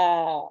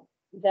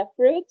the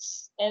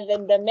fruits and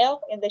then the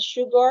milk and the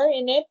sugar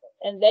in it,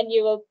 and then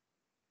it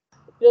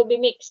will be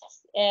mixed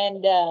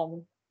and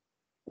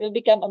will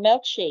become a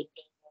milkshake.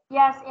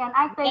 Yes, and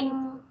I And think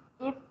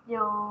if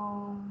you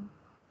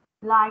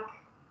like,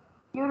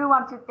 you don't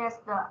want to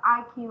test the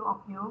IQ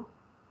of you.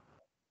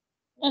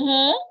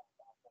 uh-huh.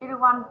 You don't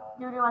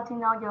want to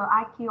know your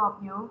IQ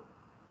of you.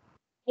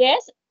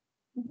 Yes.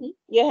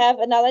 You have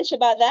a knowledge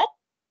about that?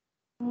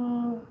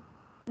 Mm,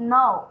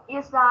 no,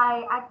 it's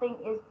like I think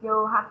it's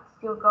you have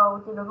to go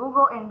to the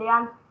Google and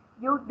then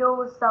you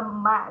do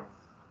some math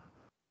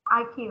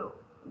IQ.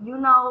 You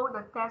know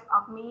the test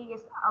of me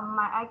is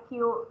my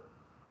IQ.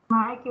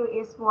 My IQ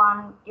is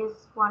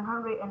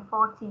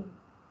 140.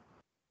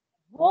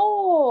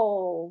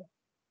 Oh,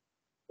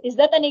 is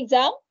that an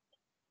exam?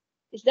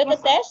 Is that a Yes,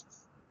 test?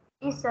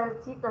 it's a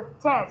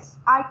test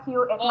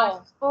IQ at my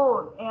Oh,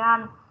 school,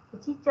 and the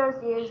teachers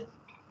is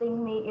think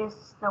me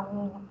is the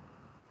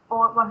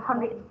for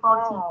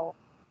 140. wow.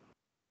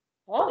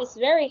 Oh, it's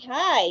very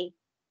high.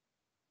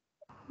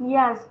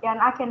 Yes, and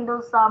I can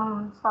do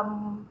some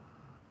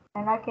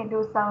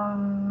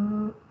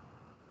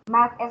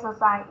math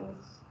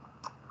exercise.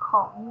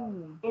 Hard.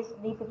 Mm. It's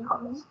Mm-hmm.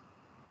 difficult.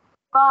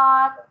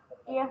 But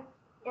if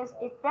it's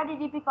very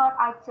difficult,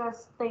 I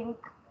just think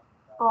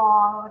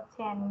for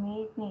 10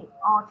 minutes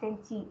or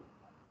 20.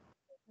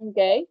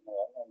 Okay.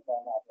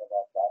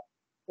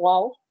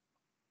 Wow.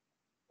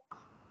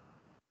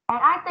 And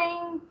I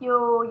think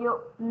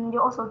you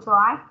also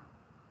try.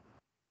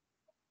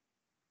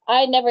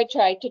 I never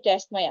tried to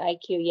test my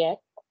IQ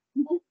yet.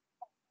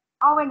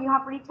 Or when you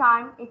have free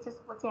time, it's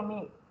just for 10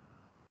 minutes.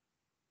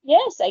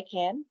 Yes, I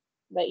can.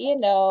 But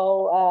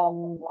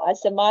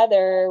as a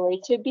mother, we're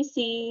too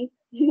busy.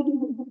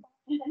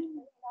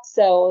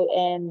 So,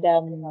 and I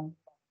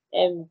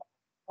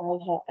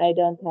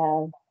don't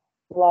have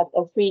a lot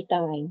of free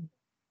time.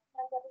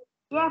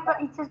 Yeah,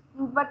 but you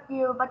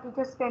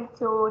just spend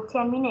to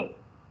 10 minutes.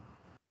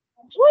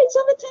 Oh, it's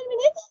only 10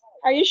 minutes?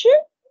 Are you sure?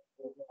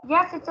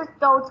 Yes, you just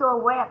go to a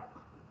web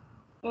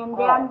and then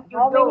Oh, you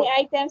how many do.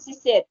 items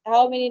is it?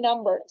 How many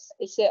numbers?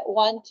 Is it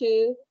 1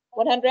 to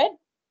 100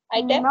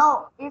 items?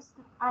 No,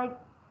 I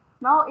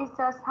no, it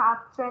just have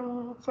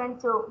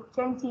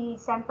 20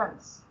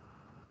 sentence.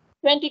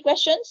 20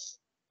 questions?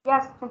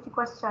 Yes, 20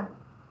 question.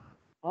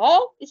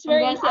 Oh, it's And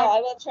very then easy. Oh, I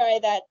will try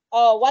that.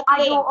 Oh, what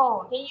I do link?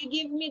 all. Can you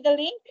give me the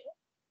link?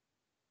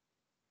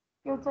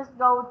 You just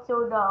go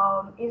to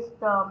the is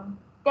the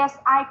test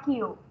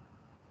IQ.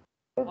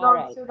 You All go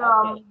right. to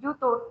the Okay.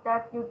 YouTube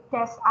that you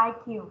test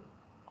IQ.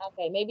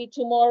 Okay. Maybe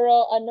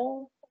tomorrow.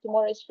 No,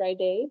 tomorrow is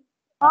Friday.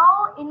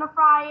 Oh, in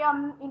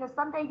a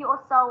Sunday you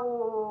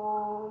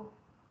also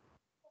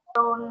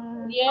don't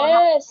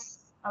have to Yes,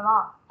 test a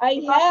lot I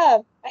because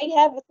have. I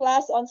have a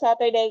class on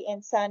Saturday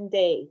and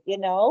Sunday,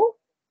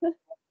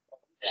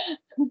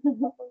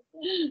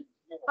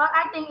 But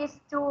I think it's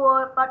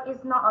too, but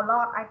it's not a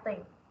lot, I think.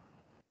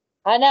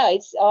 I know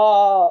it's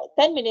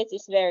 10 minutes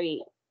is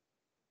very.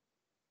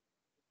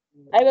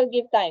 I will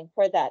give time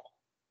for that.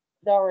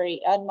 Don't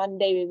worry. On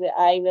Monday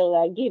I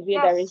will give you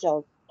the Yes,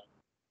 result.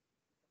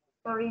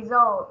 the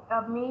result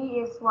of me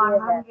is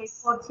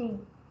Yes. 140.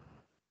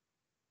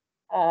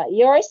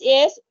 Yours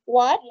is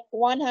what?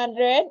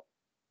 100?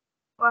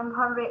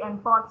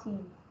 140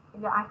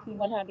 in the IQ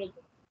 100.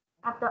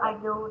 after I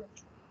do.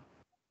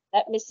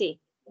 Let me see.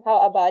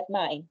 How about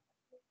mine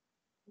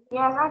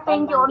Yes, on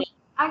Monday?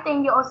 I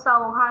think you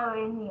also higher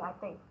in me, I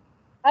think.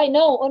 I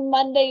know on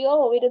Monday.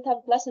 Oh, we don't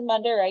have class on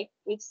Monday, right?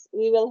 We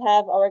will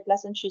have our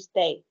class on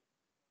Tuesday.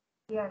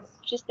 Yes.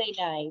 Tuesday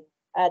night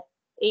at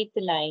 8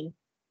 to 9.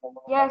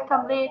 Yes,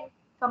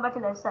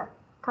 congratulations.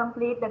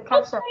 Complete the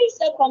caption. Okay,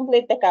 so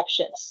complete the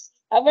captions.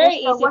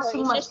 Very It's the easy for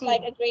you. washing It's just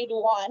like machine. a grade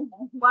 1.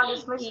 What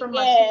is washing machine?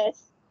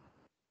 Yes,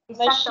 It's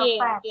just the machine.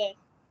 fan. Yes.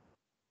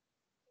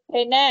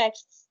 Okay,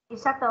 next.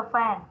 It's just the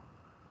fan.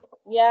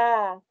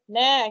 Yeah,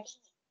 next.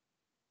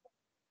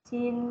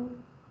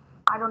 Tin.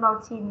 I don't know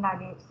tin like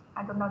this.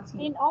 I don't know tin.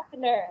 Tin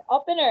opener.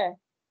 Opener.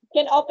 You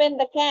can open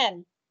the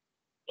can.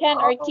 Can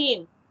or Oh,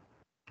 tin.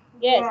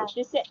 Yes, yeah. it's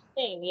the same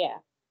thing. Yeah.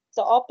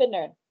 So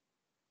opener.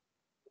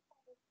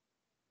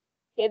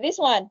 Okay, this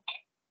one.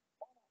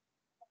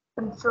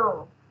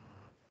 Control.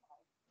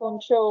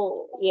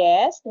 Control.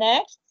 Yes,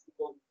 next.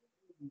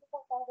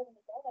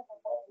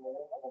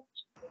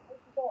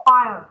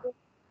 Fire.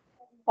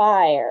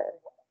 Fire.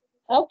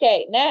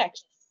 Okay,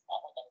 next.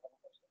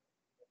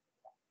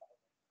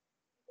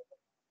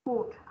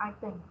 Food, I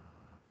think.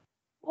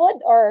 Food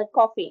or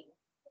coffee?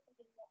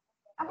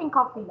 I think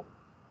coffee.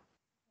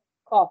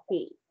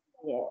 Coffee.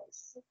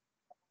 Yes.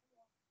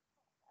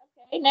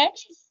 Okay,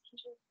 next.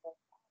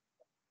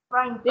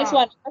 Frying This pan.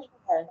 one for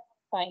sure.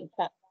 Fine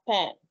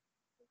pan.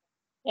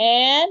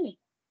 And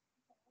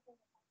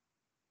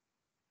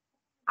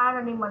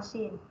Ironing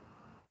machine.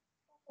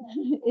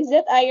 is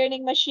that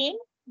ironing machine?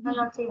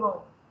 Another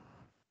table.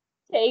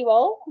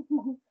 Table.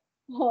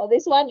 Oh,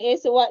 this one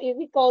is what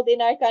we called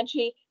in our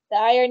country the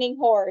ironing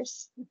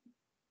horse.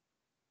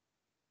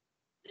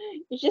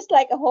 It's just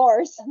like a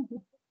horse.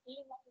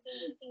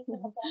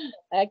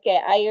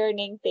 Okay,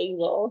 ironing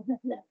table.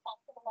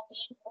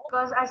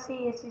 Because I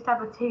see it's this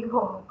type of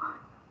table.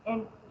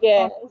 And and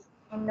Yes.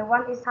 and the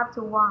one is have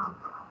to warm.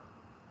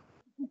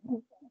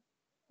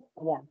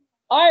 Yeah.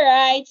 All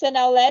right. So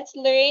now let's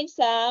learn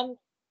some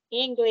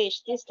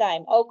English this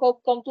time. Okay,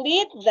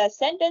 complete the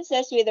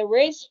sentences with the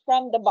words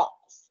from the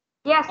box.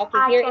 Yes, Okay,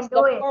 I here can is do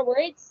the it. 4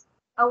 words.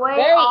 Away,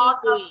 Very on,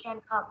 up, easy.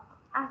 and up.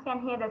 I can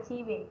hear the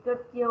TV. Could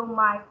you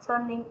mind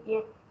turning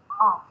it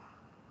off?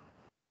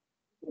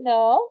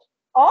 No.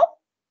 Off?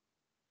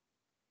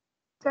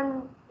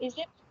 Turn Is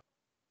it?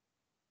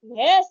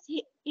 Yes,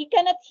 he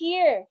cannot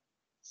hear.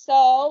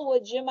 So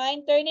would you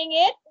mind turning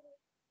it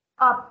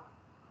up.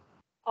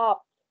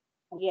 up?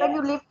 When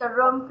you Yes. leave the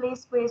room,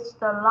 please switch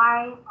the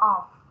light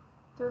off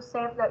to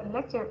save the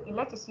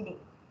electricity.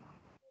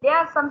 There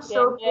are some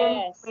soup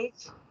in Yes.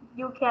 fridge.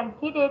 You can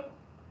heat it.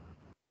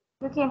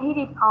 You can heat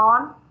it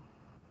on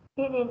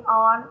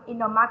in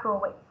the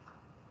microwave.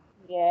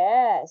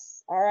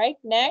 Yes. All right.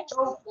 Next.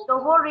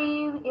 Don't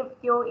worry if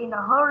you're in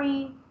a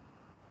hurry.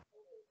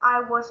 I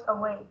was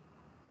away.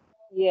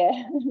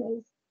 Yes.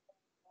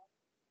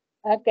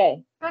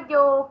 Okay. Could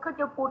you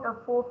put a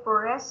full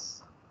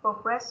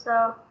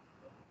compressor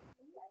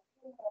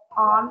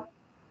on?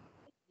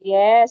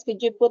 Yes.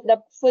 Could you put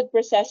the food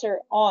processor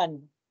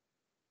on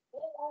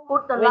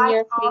Put the when light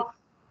you're off.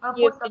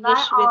 you Put the light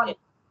finish with on. it?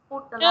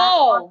 Put the light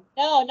No.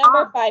 No.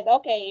 Number on. 5.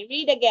 Okay.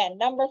 Read again.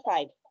 Number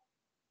 5.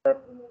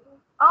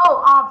 Oh,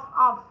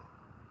 off.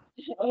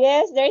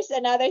 Yes. There's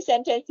another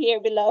sentence here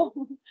below.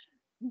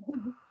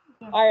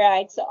 Yes. All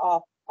right. So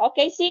off.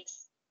 Okay.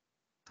 6.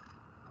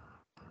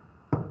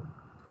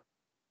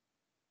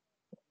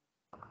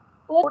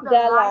 Put Put the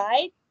the light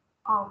light.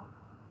 off.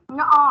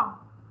 No, on.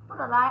 Put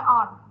the light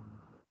on.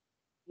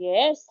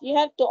 Yes. You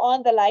have to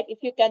on the light if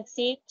you can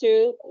see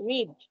to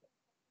read.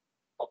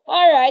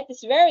 All right,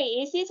 it's very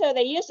easy. So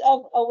the use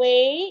of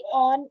away,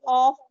 on,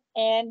 off,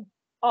 and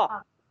up.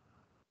 Up.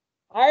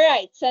 All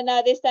right, so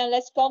now this time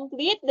let's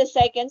complete the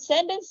second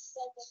sentence.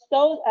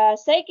 So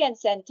second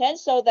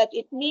sentence so that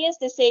it means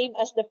the same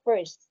as the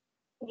first.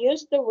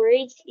 Use the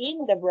words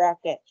in the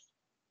brackets.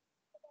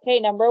 Okay,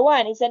 number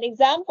 1 is an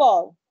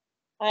example.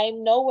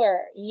 I'm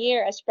nowhere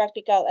near as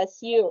practical as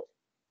you.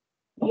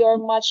 You're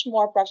much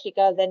more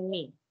practical than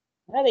me.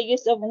 Now, the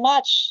use of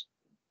much.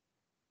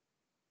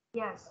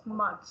 Yes,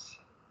 much.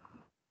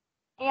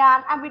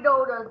 And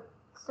below the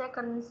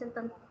second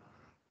sentence,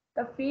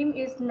 the film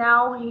is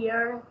now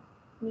here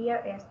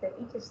as the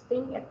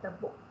interesting at the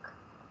book.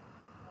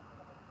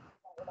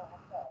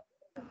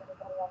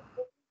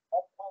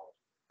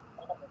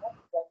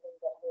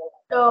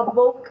 The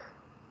book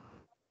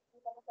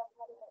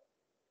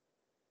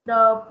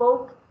the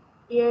book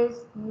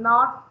is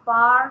not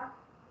far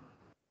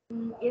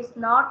is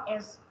not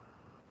as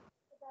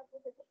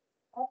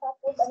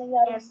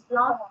is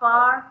not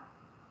far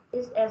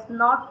It's as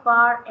not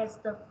far as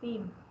the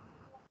film.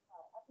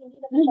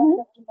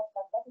 Mhm.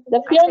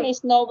 The I film think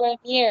is nowhere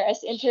near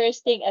as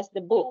interesting as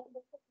the book.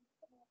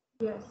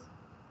 yes.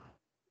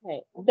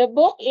 Right. The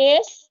book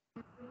is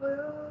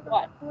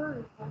what?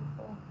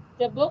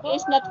 The book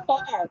is not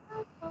far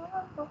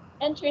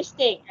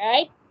interesting,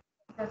 right?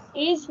 Yes.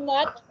 Is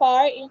not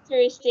far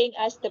interesting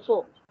as the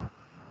book.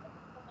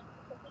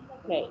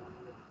 Okay.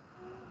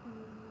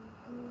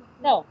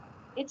 No,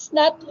 it's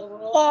not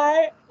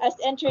far as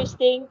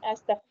interesting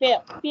as the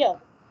film.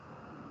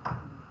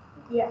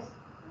 Yes.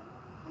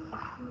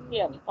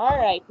 Film. All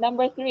right.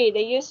 Number three,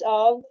 the use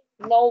of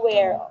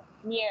nowhere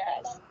near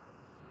us.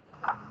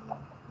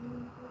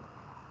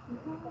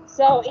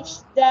 So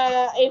it's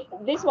the if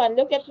this one.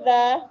 Look at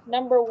the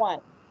number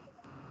one.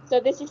 So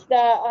this is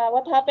the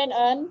what happened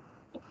on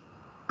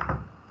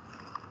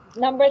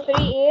number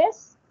three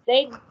is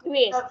they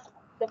twist.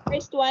 The, The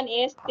first one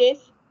is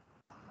this.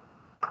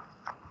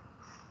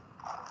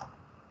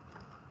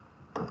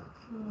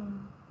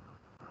 hmm,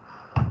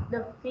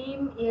 the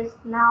film is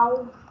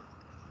now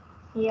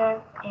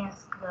here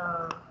as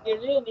the Your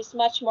room is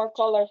much more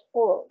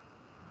colorful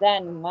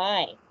than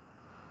mine.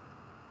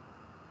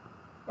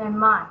 than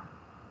mine.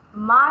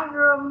 My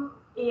room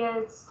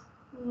is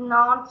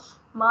not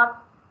much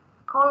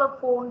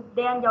colorful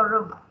than your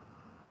room.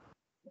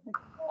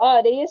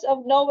 Oh, the use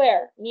of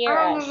nowhere Oh, near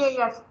yeah, yeah, us.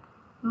 yes.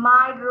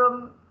 My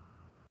room,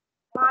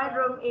 my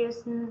room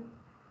is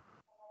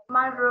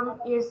my room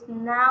is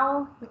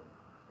now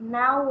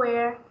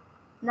where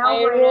now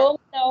My where room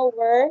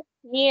nowhere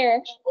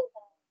near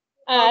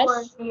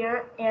nowhere us.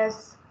 here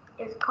is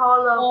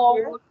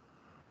More. colorful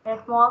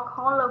as more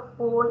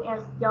colorful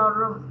as your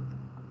room.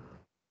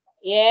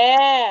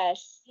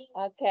 Yes.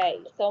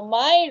 Okay. So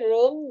my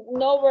room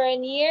nowhere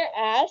near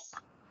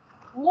as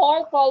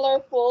more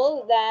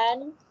colorful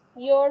than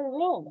your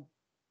room.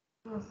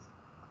 Yes.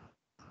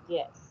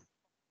 Yes.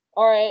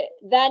 Or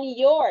than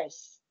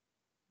yours.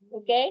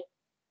 Okay?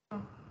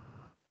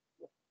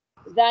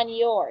 Than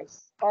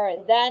yours.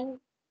 Or than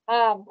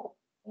um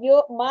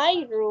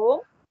my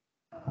room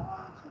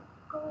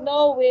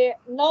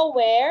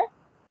nowhere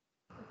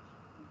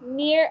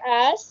near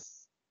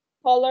as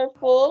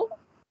colorful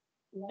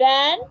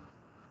than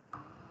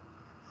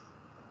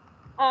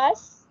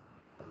as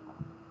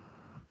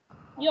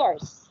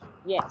yours.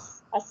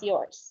 Yes, as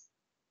yours.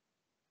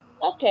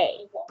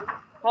 Okay.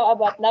 How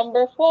about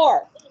number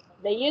four?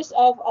 The use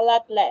of a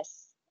lot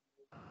less.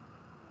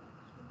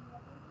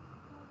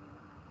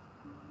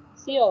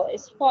 Seoul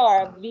is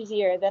far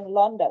busier than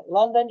London.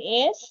 London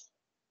is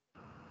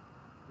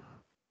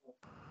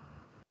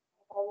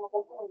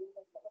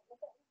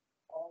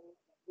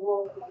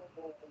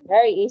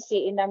very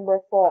easy in number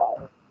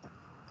four.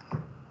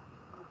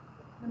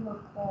 Number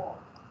four.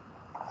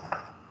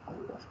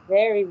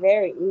 Very,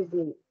 very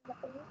easy.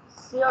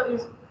 Seoul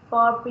is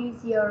far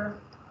busier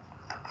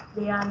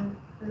than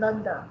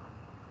London.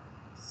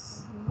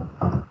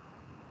 Mhm.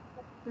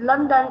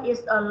 London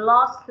is a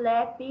lot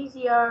less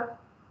busier,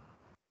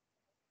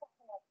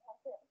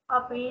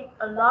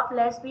 a lot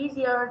less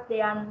busier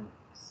than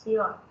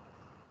Seoul.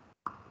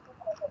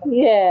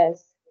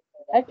 Yes.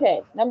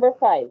 Okay, number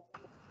five.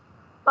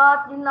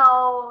 But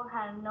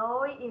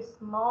Hanoi is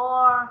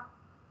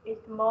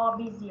more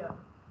busier.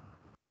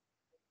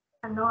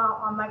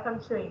 Hanoi on my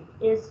country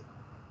is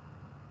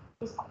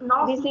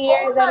noisy Busier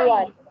all than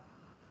what? night.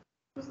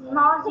 It's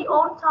noisy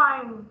all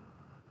time.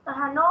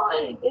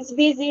 Hanoi, It's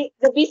busy.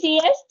 The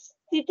busiest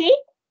city?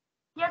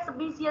 yes, the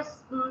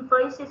busiest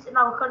places in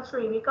our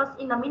country because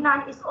in the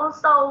midnight it's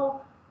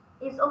also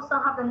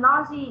have the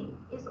noisy.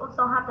 It's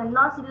also have the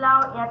noisy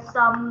loud at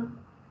some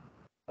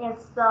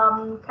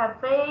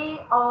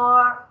cafe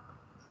or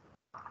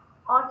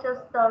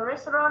just the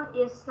restaurant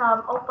is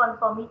open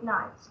for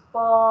midnight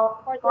For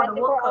for the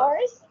 24 workers.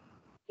 hours?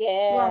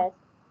 Yes, Yes.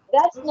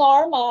 That's it's,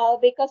 normal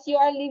because you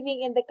are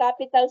living in the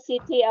capital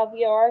city of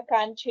your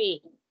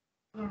country.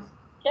 yes,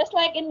 Just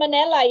like in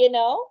Manila,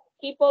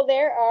 people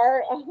there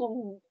are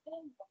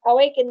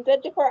awake in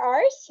 24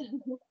 hours,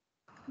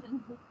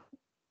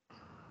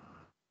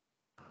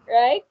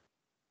 right?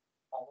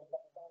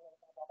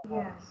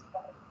 yes.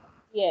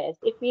 Yes.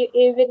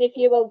 Even if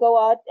you will go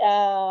out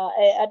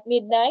at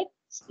midnight,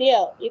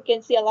 still you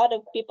can see a lot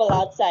of people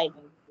outside.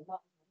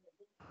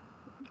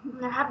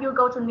 Have you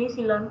go to New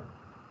Zealand?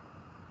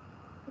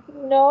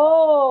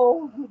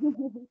 No.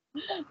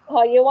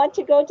 Oh, you want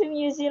to go to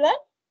New Zealand?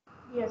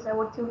 Yes, I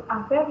want to.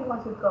 I very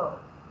want to go.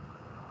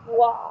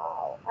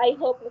 Wow. I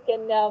hope we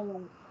can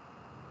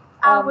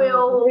I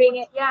will. bring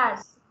it.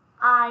 Yes,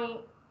 I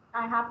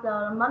I have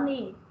the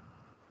money.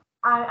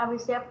 I will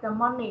save the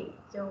money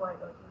to go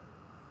to.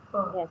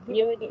 For Yes,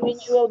 you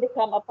it's will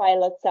become a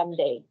pilot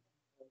someday.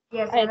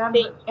 yes, I and I'm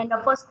think. and the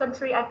first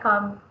country I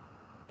come,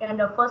 and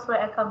the first way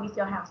I come is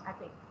your house, I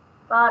think.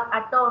 But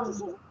I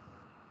don't.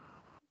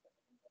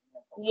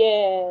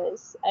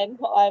 Yes, I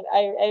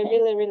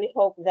really really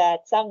hope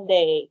that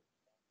someday.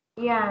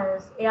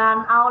 Yes,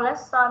 and our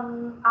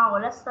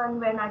lesson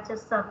when I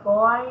just a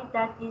boy,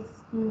 that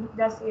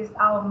is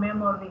our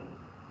memory.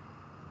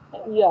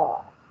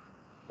 Yeah,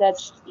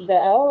 That's the,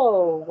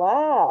 oh,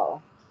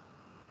 wow.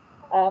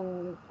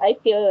 I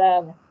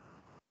feel,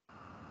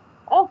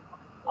 oh,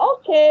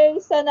 okay.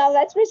 So now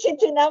let's proceed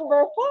to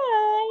number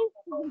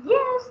 5.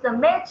 Yes, the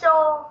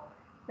metro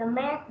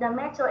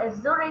at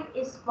Zurich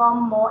is far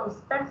more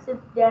expensive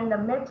than the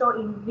metro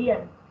in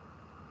Vienna.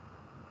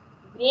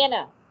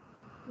 Vienna.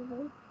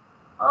 Mhm.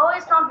 Oh,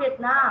 it's not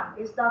Vietnam.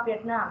 It's not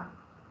Vietnam.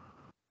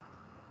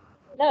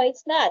 No,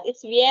 it's not.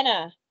 It's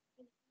Vienna.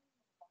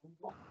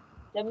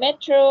 The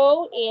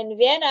metro in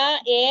Vienna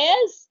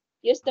is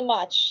used to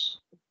much.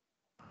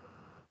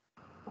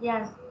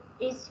 Yes,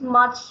 it's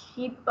much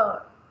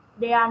cheaper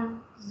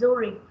than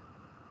Zurich.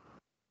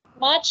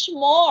 Much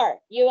more.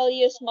 You will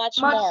use much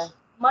Much, more.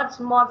 much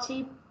more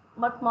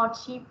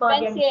cheaper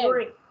than Expensive.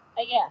 Zurich.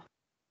 Yeah.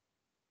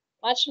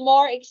 Much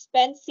more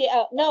expensive.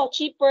 No,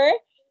 cheaper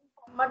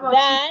Much more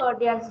than cheaper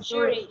than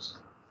Zurich. Zurich.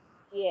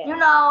 Yes.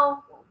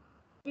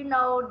 You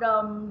know,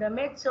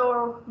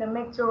 the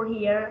metro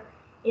here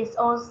is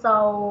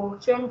also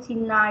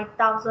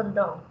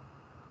 $29,000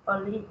 a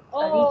liter.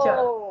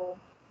 Oh.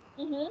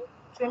 Mm-hmm.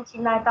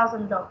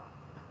 $29,000.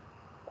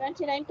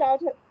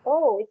 29,000.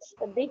 Oh, it's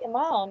a big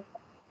amount.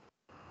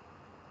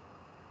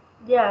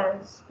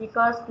 Yes,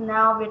 because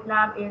now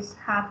Vietnam is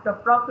have the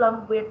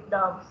problem with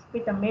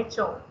the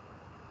metro.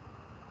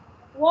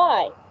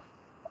 Why?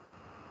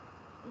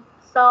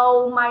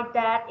 So my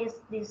dad is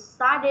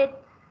decided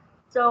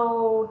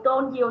to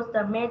don't use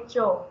the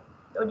metro,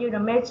 don't use the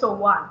metro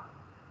one.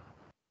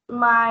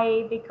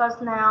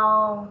 Because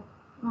now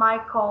my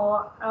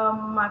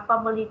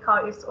family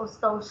car is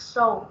also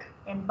sold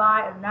and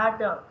buy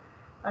another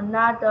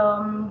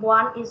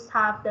one is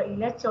have the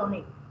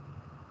electronic.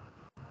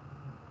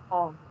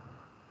 Oh.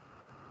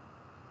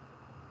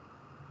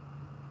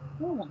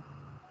 Hmm.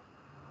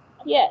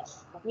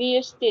 Yes, we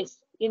use this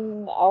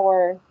in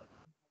our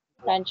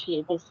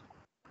country. This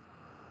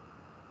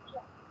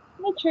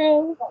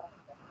metro,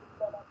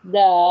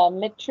 the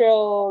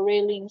metro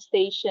railing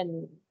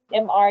station,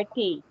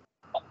 MRT.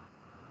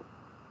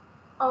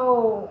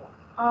 Oh,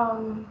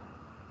 um,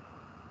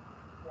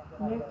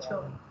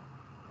 metro.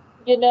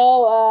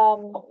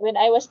 When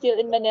I was still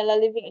in Manila,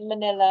 living in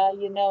Manila,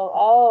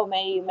 oh,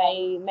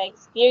 my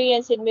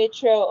experience in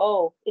metro.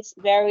 Oh, it's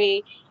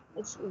very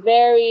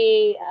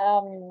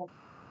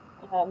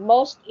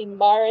most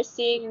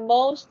embarrassing,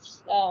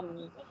 most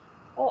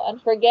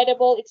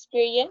unforgettable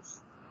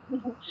experience.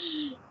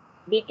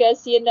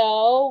 Because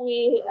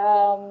we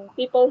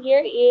people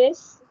here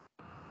is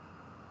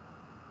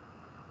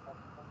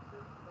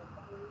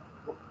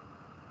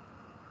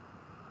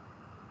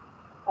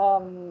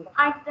um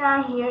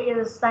I hear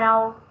is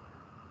south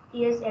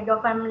is and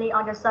your family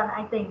on the sun.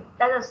 I think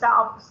that's the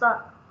sound of the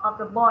son of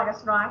the boy.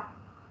 That's right.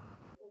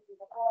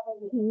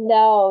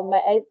 no,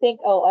 I think,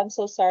 oh, I'm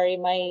so sorry,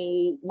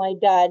 my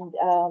dad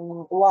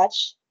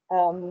watch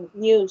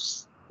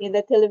news in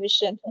the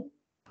television.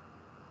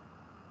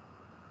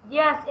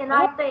 Yes, and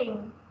I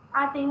think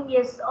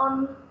it's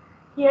on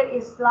here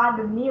is like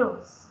the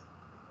news,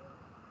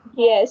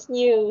 Yes,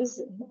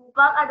 news.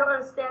 but I don't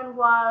understand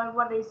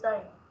what they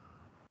say.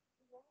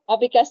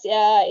 Because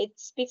it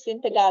speaks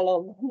in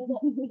Tagalog.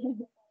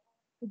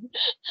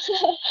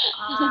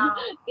 Ah,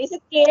 Is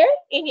it clear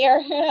in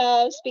your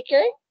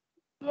speaker?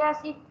 yes,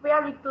 it's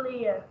very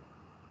clear.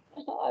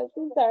 I'm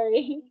so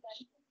sorry.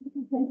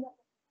 So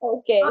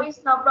Okay.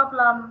 it's no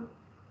problem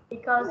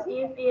because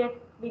if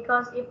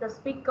the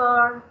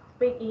speaker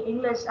speak in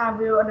English, I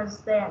will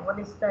understand what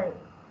they say.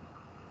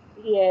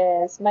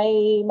 Yes,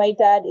 my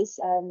dad is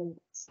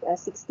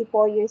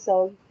 64 years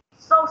old.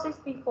 So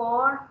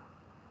 64.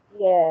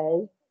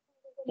 Yes,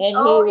 and he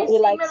Oh, it's he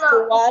likes to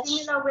similar. It's watch.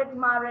 similar with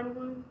my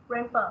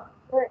grandpa.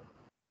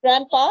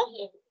 Grandpa.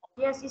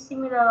 Yes, it's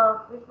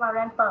similar with my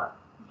grandpa.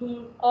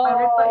 My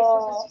grandpa is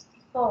also Oh,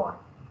 64,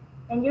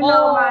 and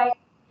oh, my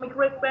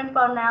great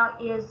grandpa now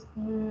is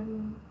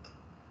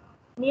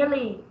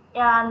nearly,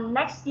 and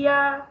next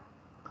year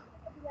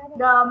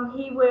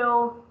he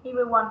will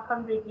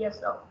 100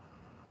 years old.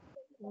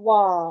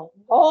 wow.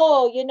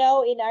 Oh, in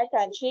our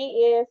country,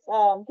 if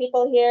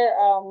people here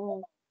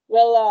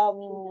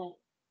will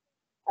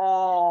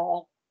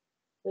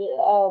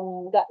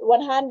got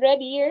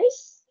 100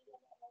 years,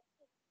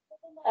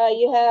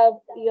 you have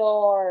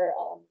your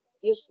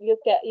you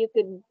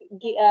could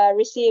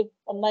receive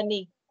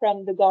money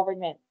from the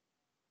government.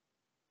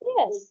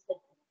 Yes,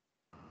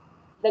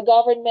 the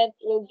government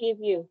will give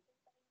you.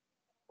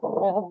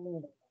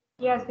 Um,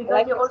 Yes, because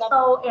like you for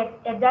example, also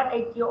at that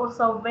age you're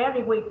also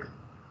very weak.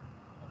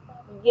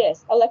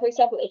 yes. Like for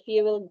example, if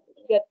you will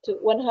get to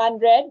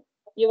 100,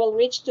 you will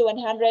reach to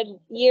 100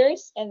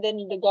 years, and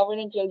then the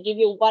government will give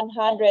you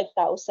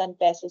 100,000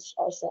 pesos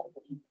also.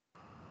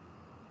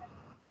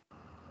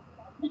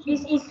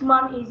 Each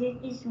month is it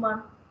each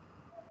month?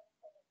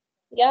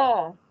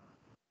 Yeah,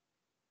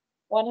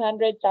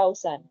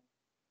 100,000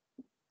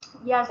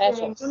 Yes, and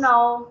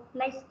pesos.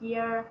 next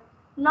year.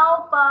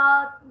 No,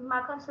 but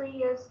my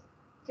country is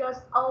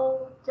just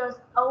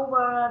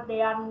over.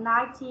 They are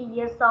 90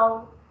 years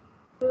old.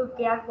 Will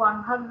get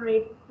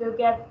 100. Will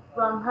get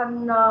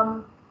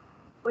 100.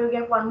 will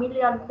get 1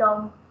 million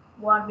dong,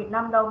 1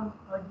 Vietnam dong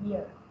a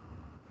year.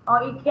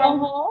 Or it can,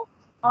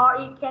 or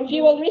it can If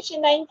you will be, reach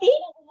 90,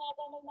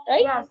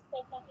 right? yes.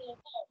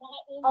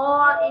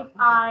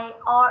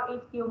 Or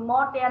if you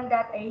more than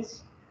that age,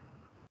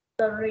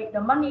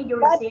 the money you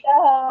But receive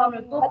from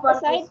the but government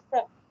aside is,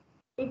 from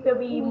it will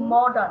be mhm.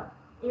 more than,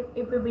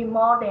 it will be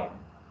more than,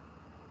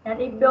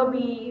 and it will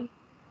be,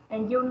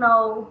 and you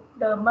know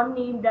the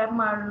money that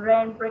my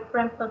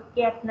grandpa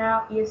get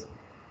now is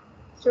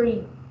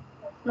three,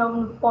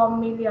 no 4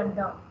 million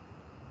dollars.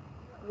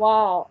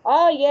 Wow.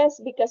 Oh, yes,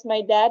 because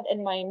my dad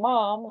and my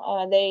mom,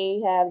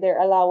 they have their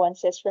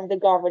allowances from the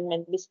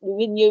government.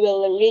 When you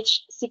will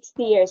reach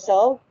 60 years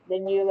old,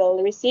 then you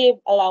will receive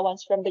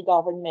allowance from the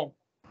government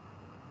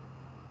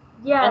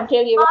Yes,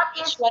 until you will but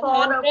reach it's for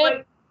the 100.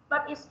 great,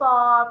 but it's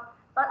for,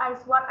 but I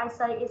what I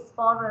say is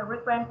for the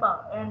great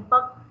grandpa, and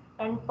for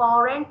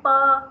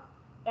grandpa,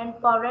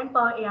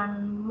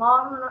 and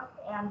mom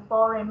and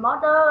for a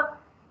mother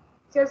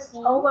just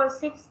Hmm? over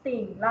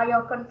 60 like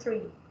your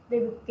country they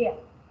will get,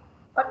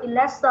 but it's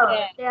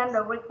lesser than Yes.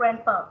 the great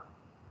grandpa.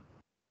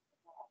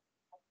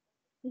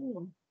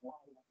 Hmm.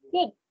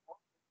 Good.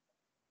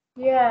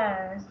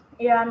 Yes,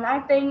 and I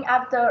think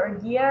after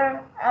a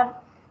year,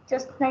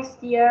 just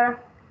next year,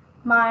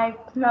 my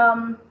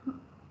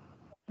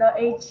the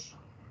age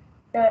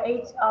the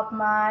age of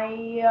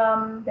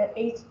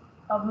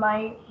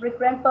my great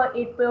grandpa,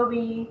 it will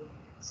be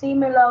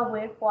similar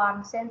with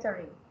 1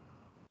 century.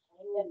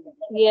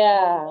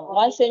 Yeah,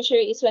 1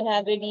 century is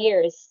 100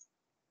 years.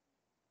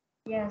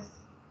 Yes,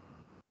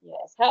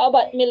 Yes. How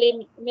about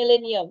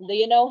millennium? Do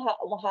you know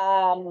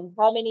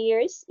how many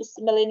years is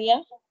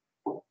millennium?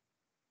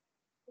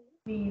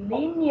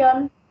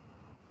 billion.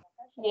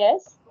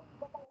 Yes.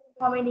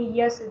 How many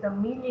years is the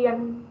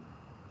million?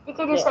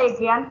 Can you say Yes.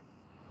 again?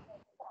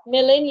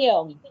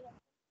 Millennium.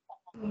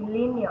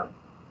 Millennium.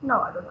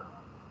 No, I don't know.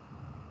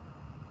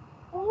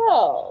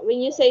 Oh, when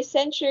you say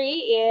century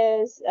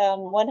is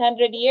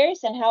 100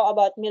 years, and how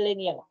about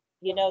millennium?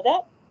 You know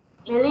that?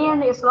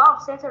 Million is lot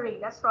of century.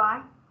 That's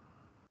right.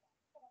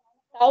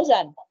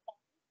 Thousand.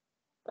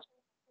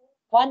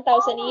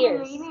 1,000 Oh,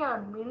 years.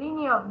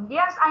 millennium.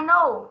 Yes, I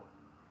know.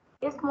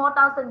 It's more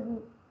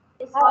thousand.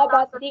 It's more How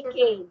about thousand century.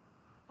 decade?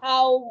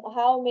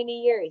 How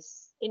many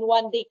years in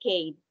one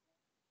decade?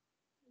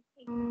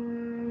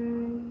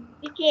 Mm,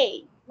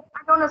 Decade.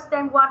 I don't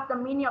understand what the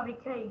meaning of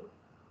decay.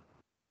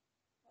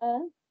 Uh,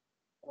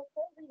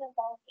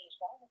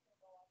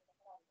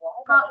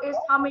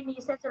 How many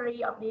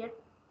century of this?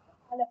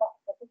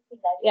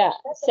 yeah,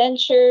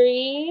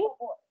 century.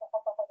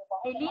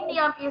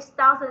 Millennium is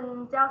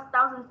thousand, just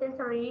thousand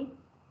century,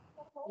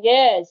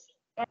 Yes.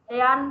 and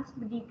then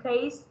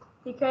decades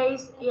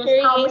is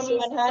Century how is many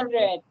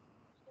century? 100.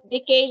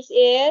 Decades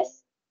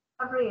is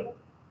 100.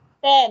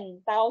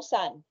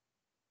 10,000.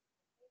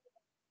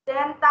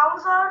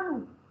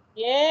 10,000.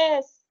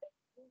 Yes.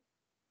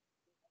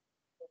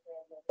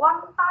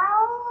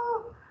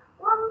 1,000.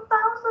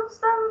 1,000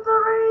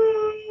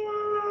 century.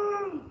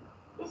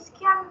 It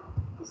can.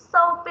 It's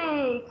so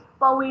big,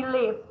 but we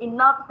live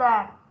enough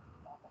that.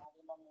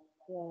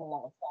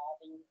 Yes.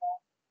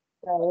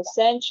 So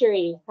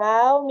century.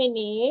 How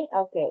many?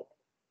 Okay.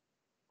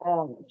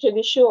 To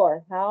be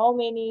sure, how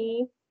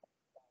many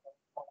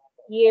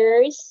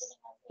years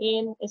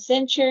in a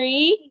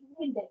century?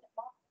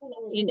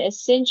 In a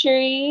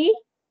century,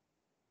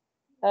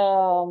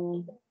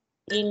 um,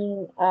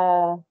 in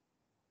uh,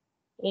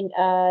 in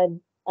a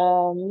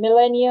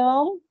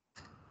millennium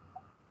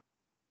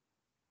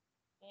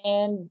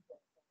and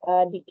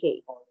a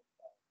decade.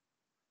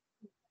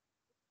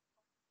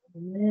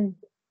 Mm.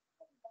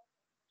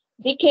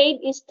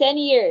 Decade is 10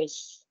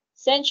 years.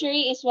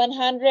 Century is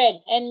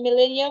 100 and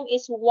millennium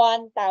is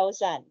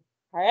 1,000.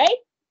 All right?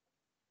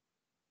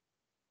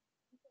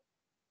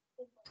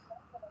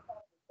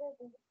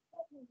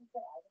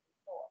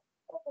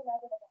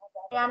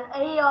 And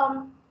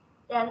Aeon,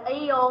 and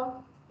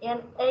Aeon,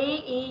 and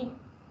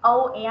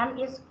AEON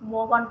is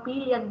more 1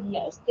 billion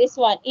years. Yes, this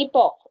one,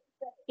 epoch.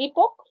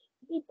 Epoch?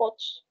 Epoch.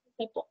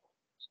 Epoch.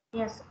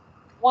 Yes.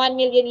 1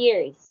 million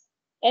years.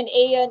 And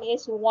aeon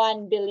is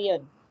 1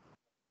 billion.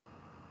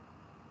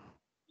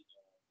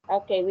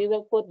 Okay, we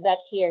will put that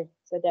here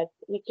so that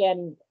you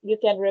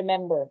can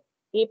remember.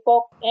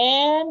 Epoch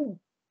and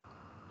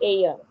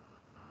aeon.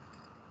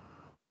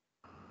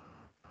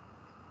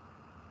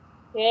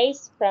 Okay,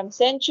 from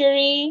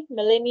century,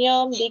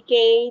 millennium,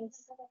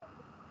 decades,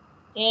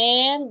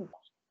 and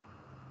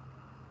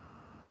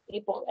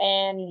epoch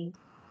and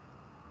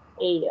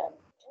aeon.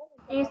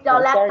 Is the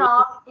Okay, sorry.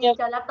 laptop is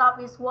the laptop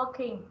is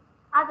working?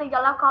 I think the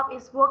laptop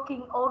is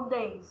working all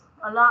days,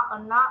 a lot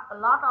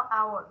of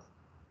hours.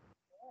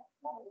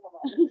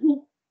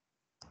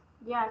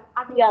 Yes,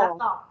 I think the Yeah.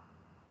 laptop.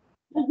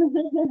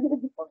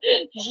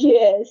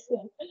 Yes.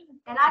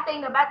 And I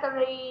think the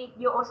battery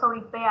you also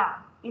repair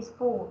is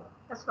full.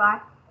 That's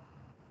right.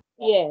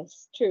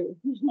 Yes, true.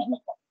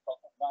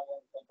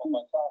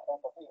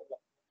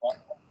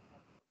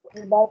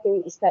 The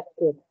battery is not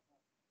good.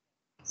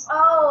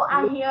 Oh,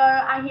 I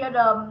hear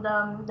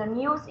the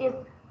news is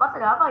Ba't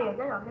apa ya?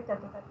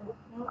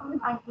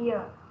 I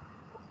hear.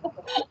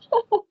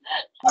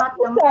 But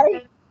the Sorry.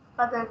 message,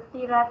 but the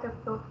tira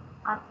to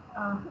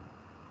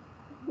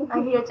I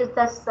hear just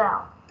that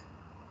sound.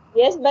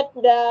 Yes, but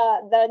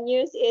the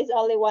news is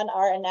only 1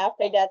 hour, and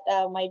after that,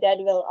 my dad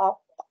will off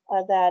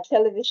the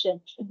television.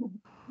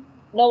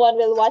 No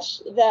one will watch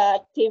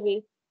the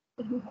TV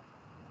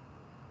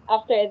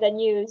after the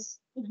news.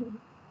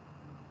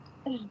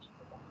 Yes,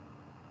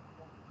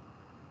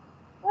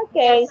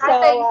 Okay, so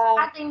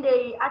I think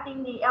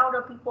the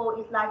elder people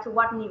is like to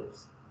what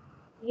news.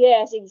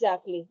 yes,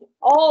 exactly.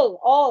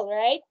 All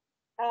right.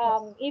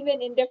 Yes.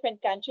 Even in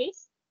different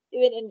countries,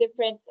 even in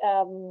different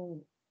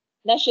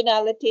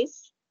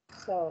nationalities.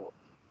 So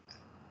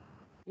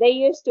they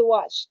used to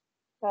watch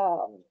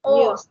Or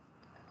news.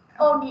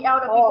 the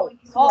elder people All in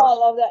this world. all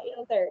of the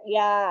elder.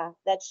 Yeah,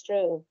 that's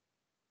true.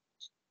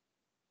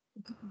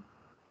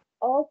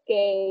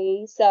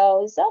 Okay,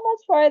 so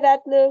much for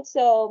that, Luke.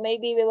 So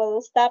maybe we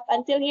will stop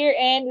until here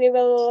and we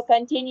will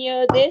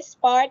continue this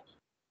part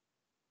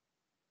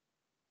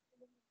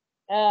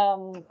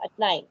at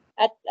 9.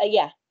 At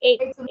yeah, 8.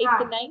 It's 8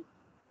 to tonight.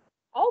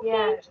 9.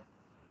 Okay. Yes.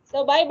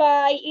 So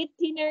bye-bye. Eat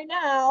dinner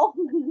now.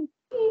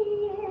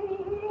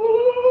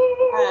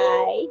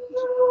 Bye.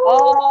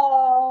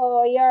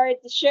 Oh, your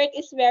shirt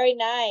is very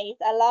nice.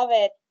 I love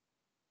it.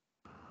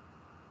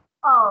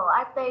 Oh,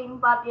 I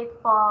think, but it's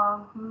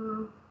for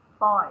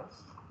boys.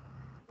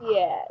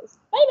 Yes.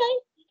 Bye-bye.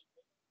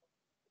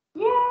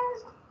 Yeah.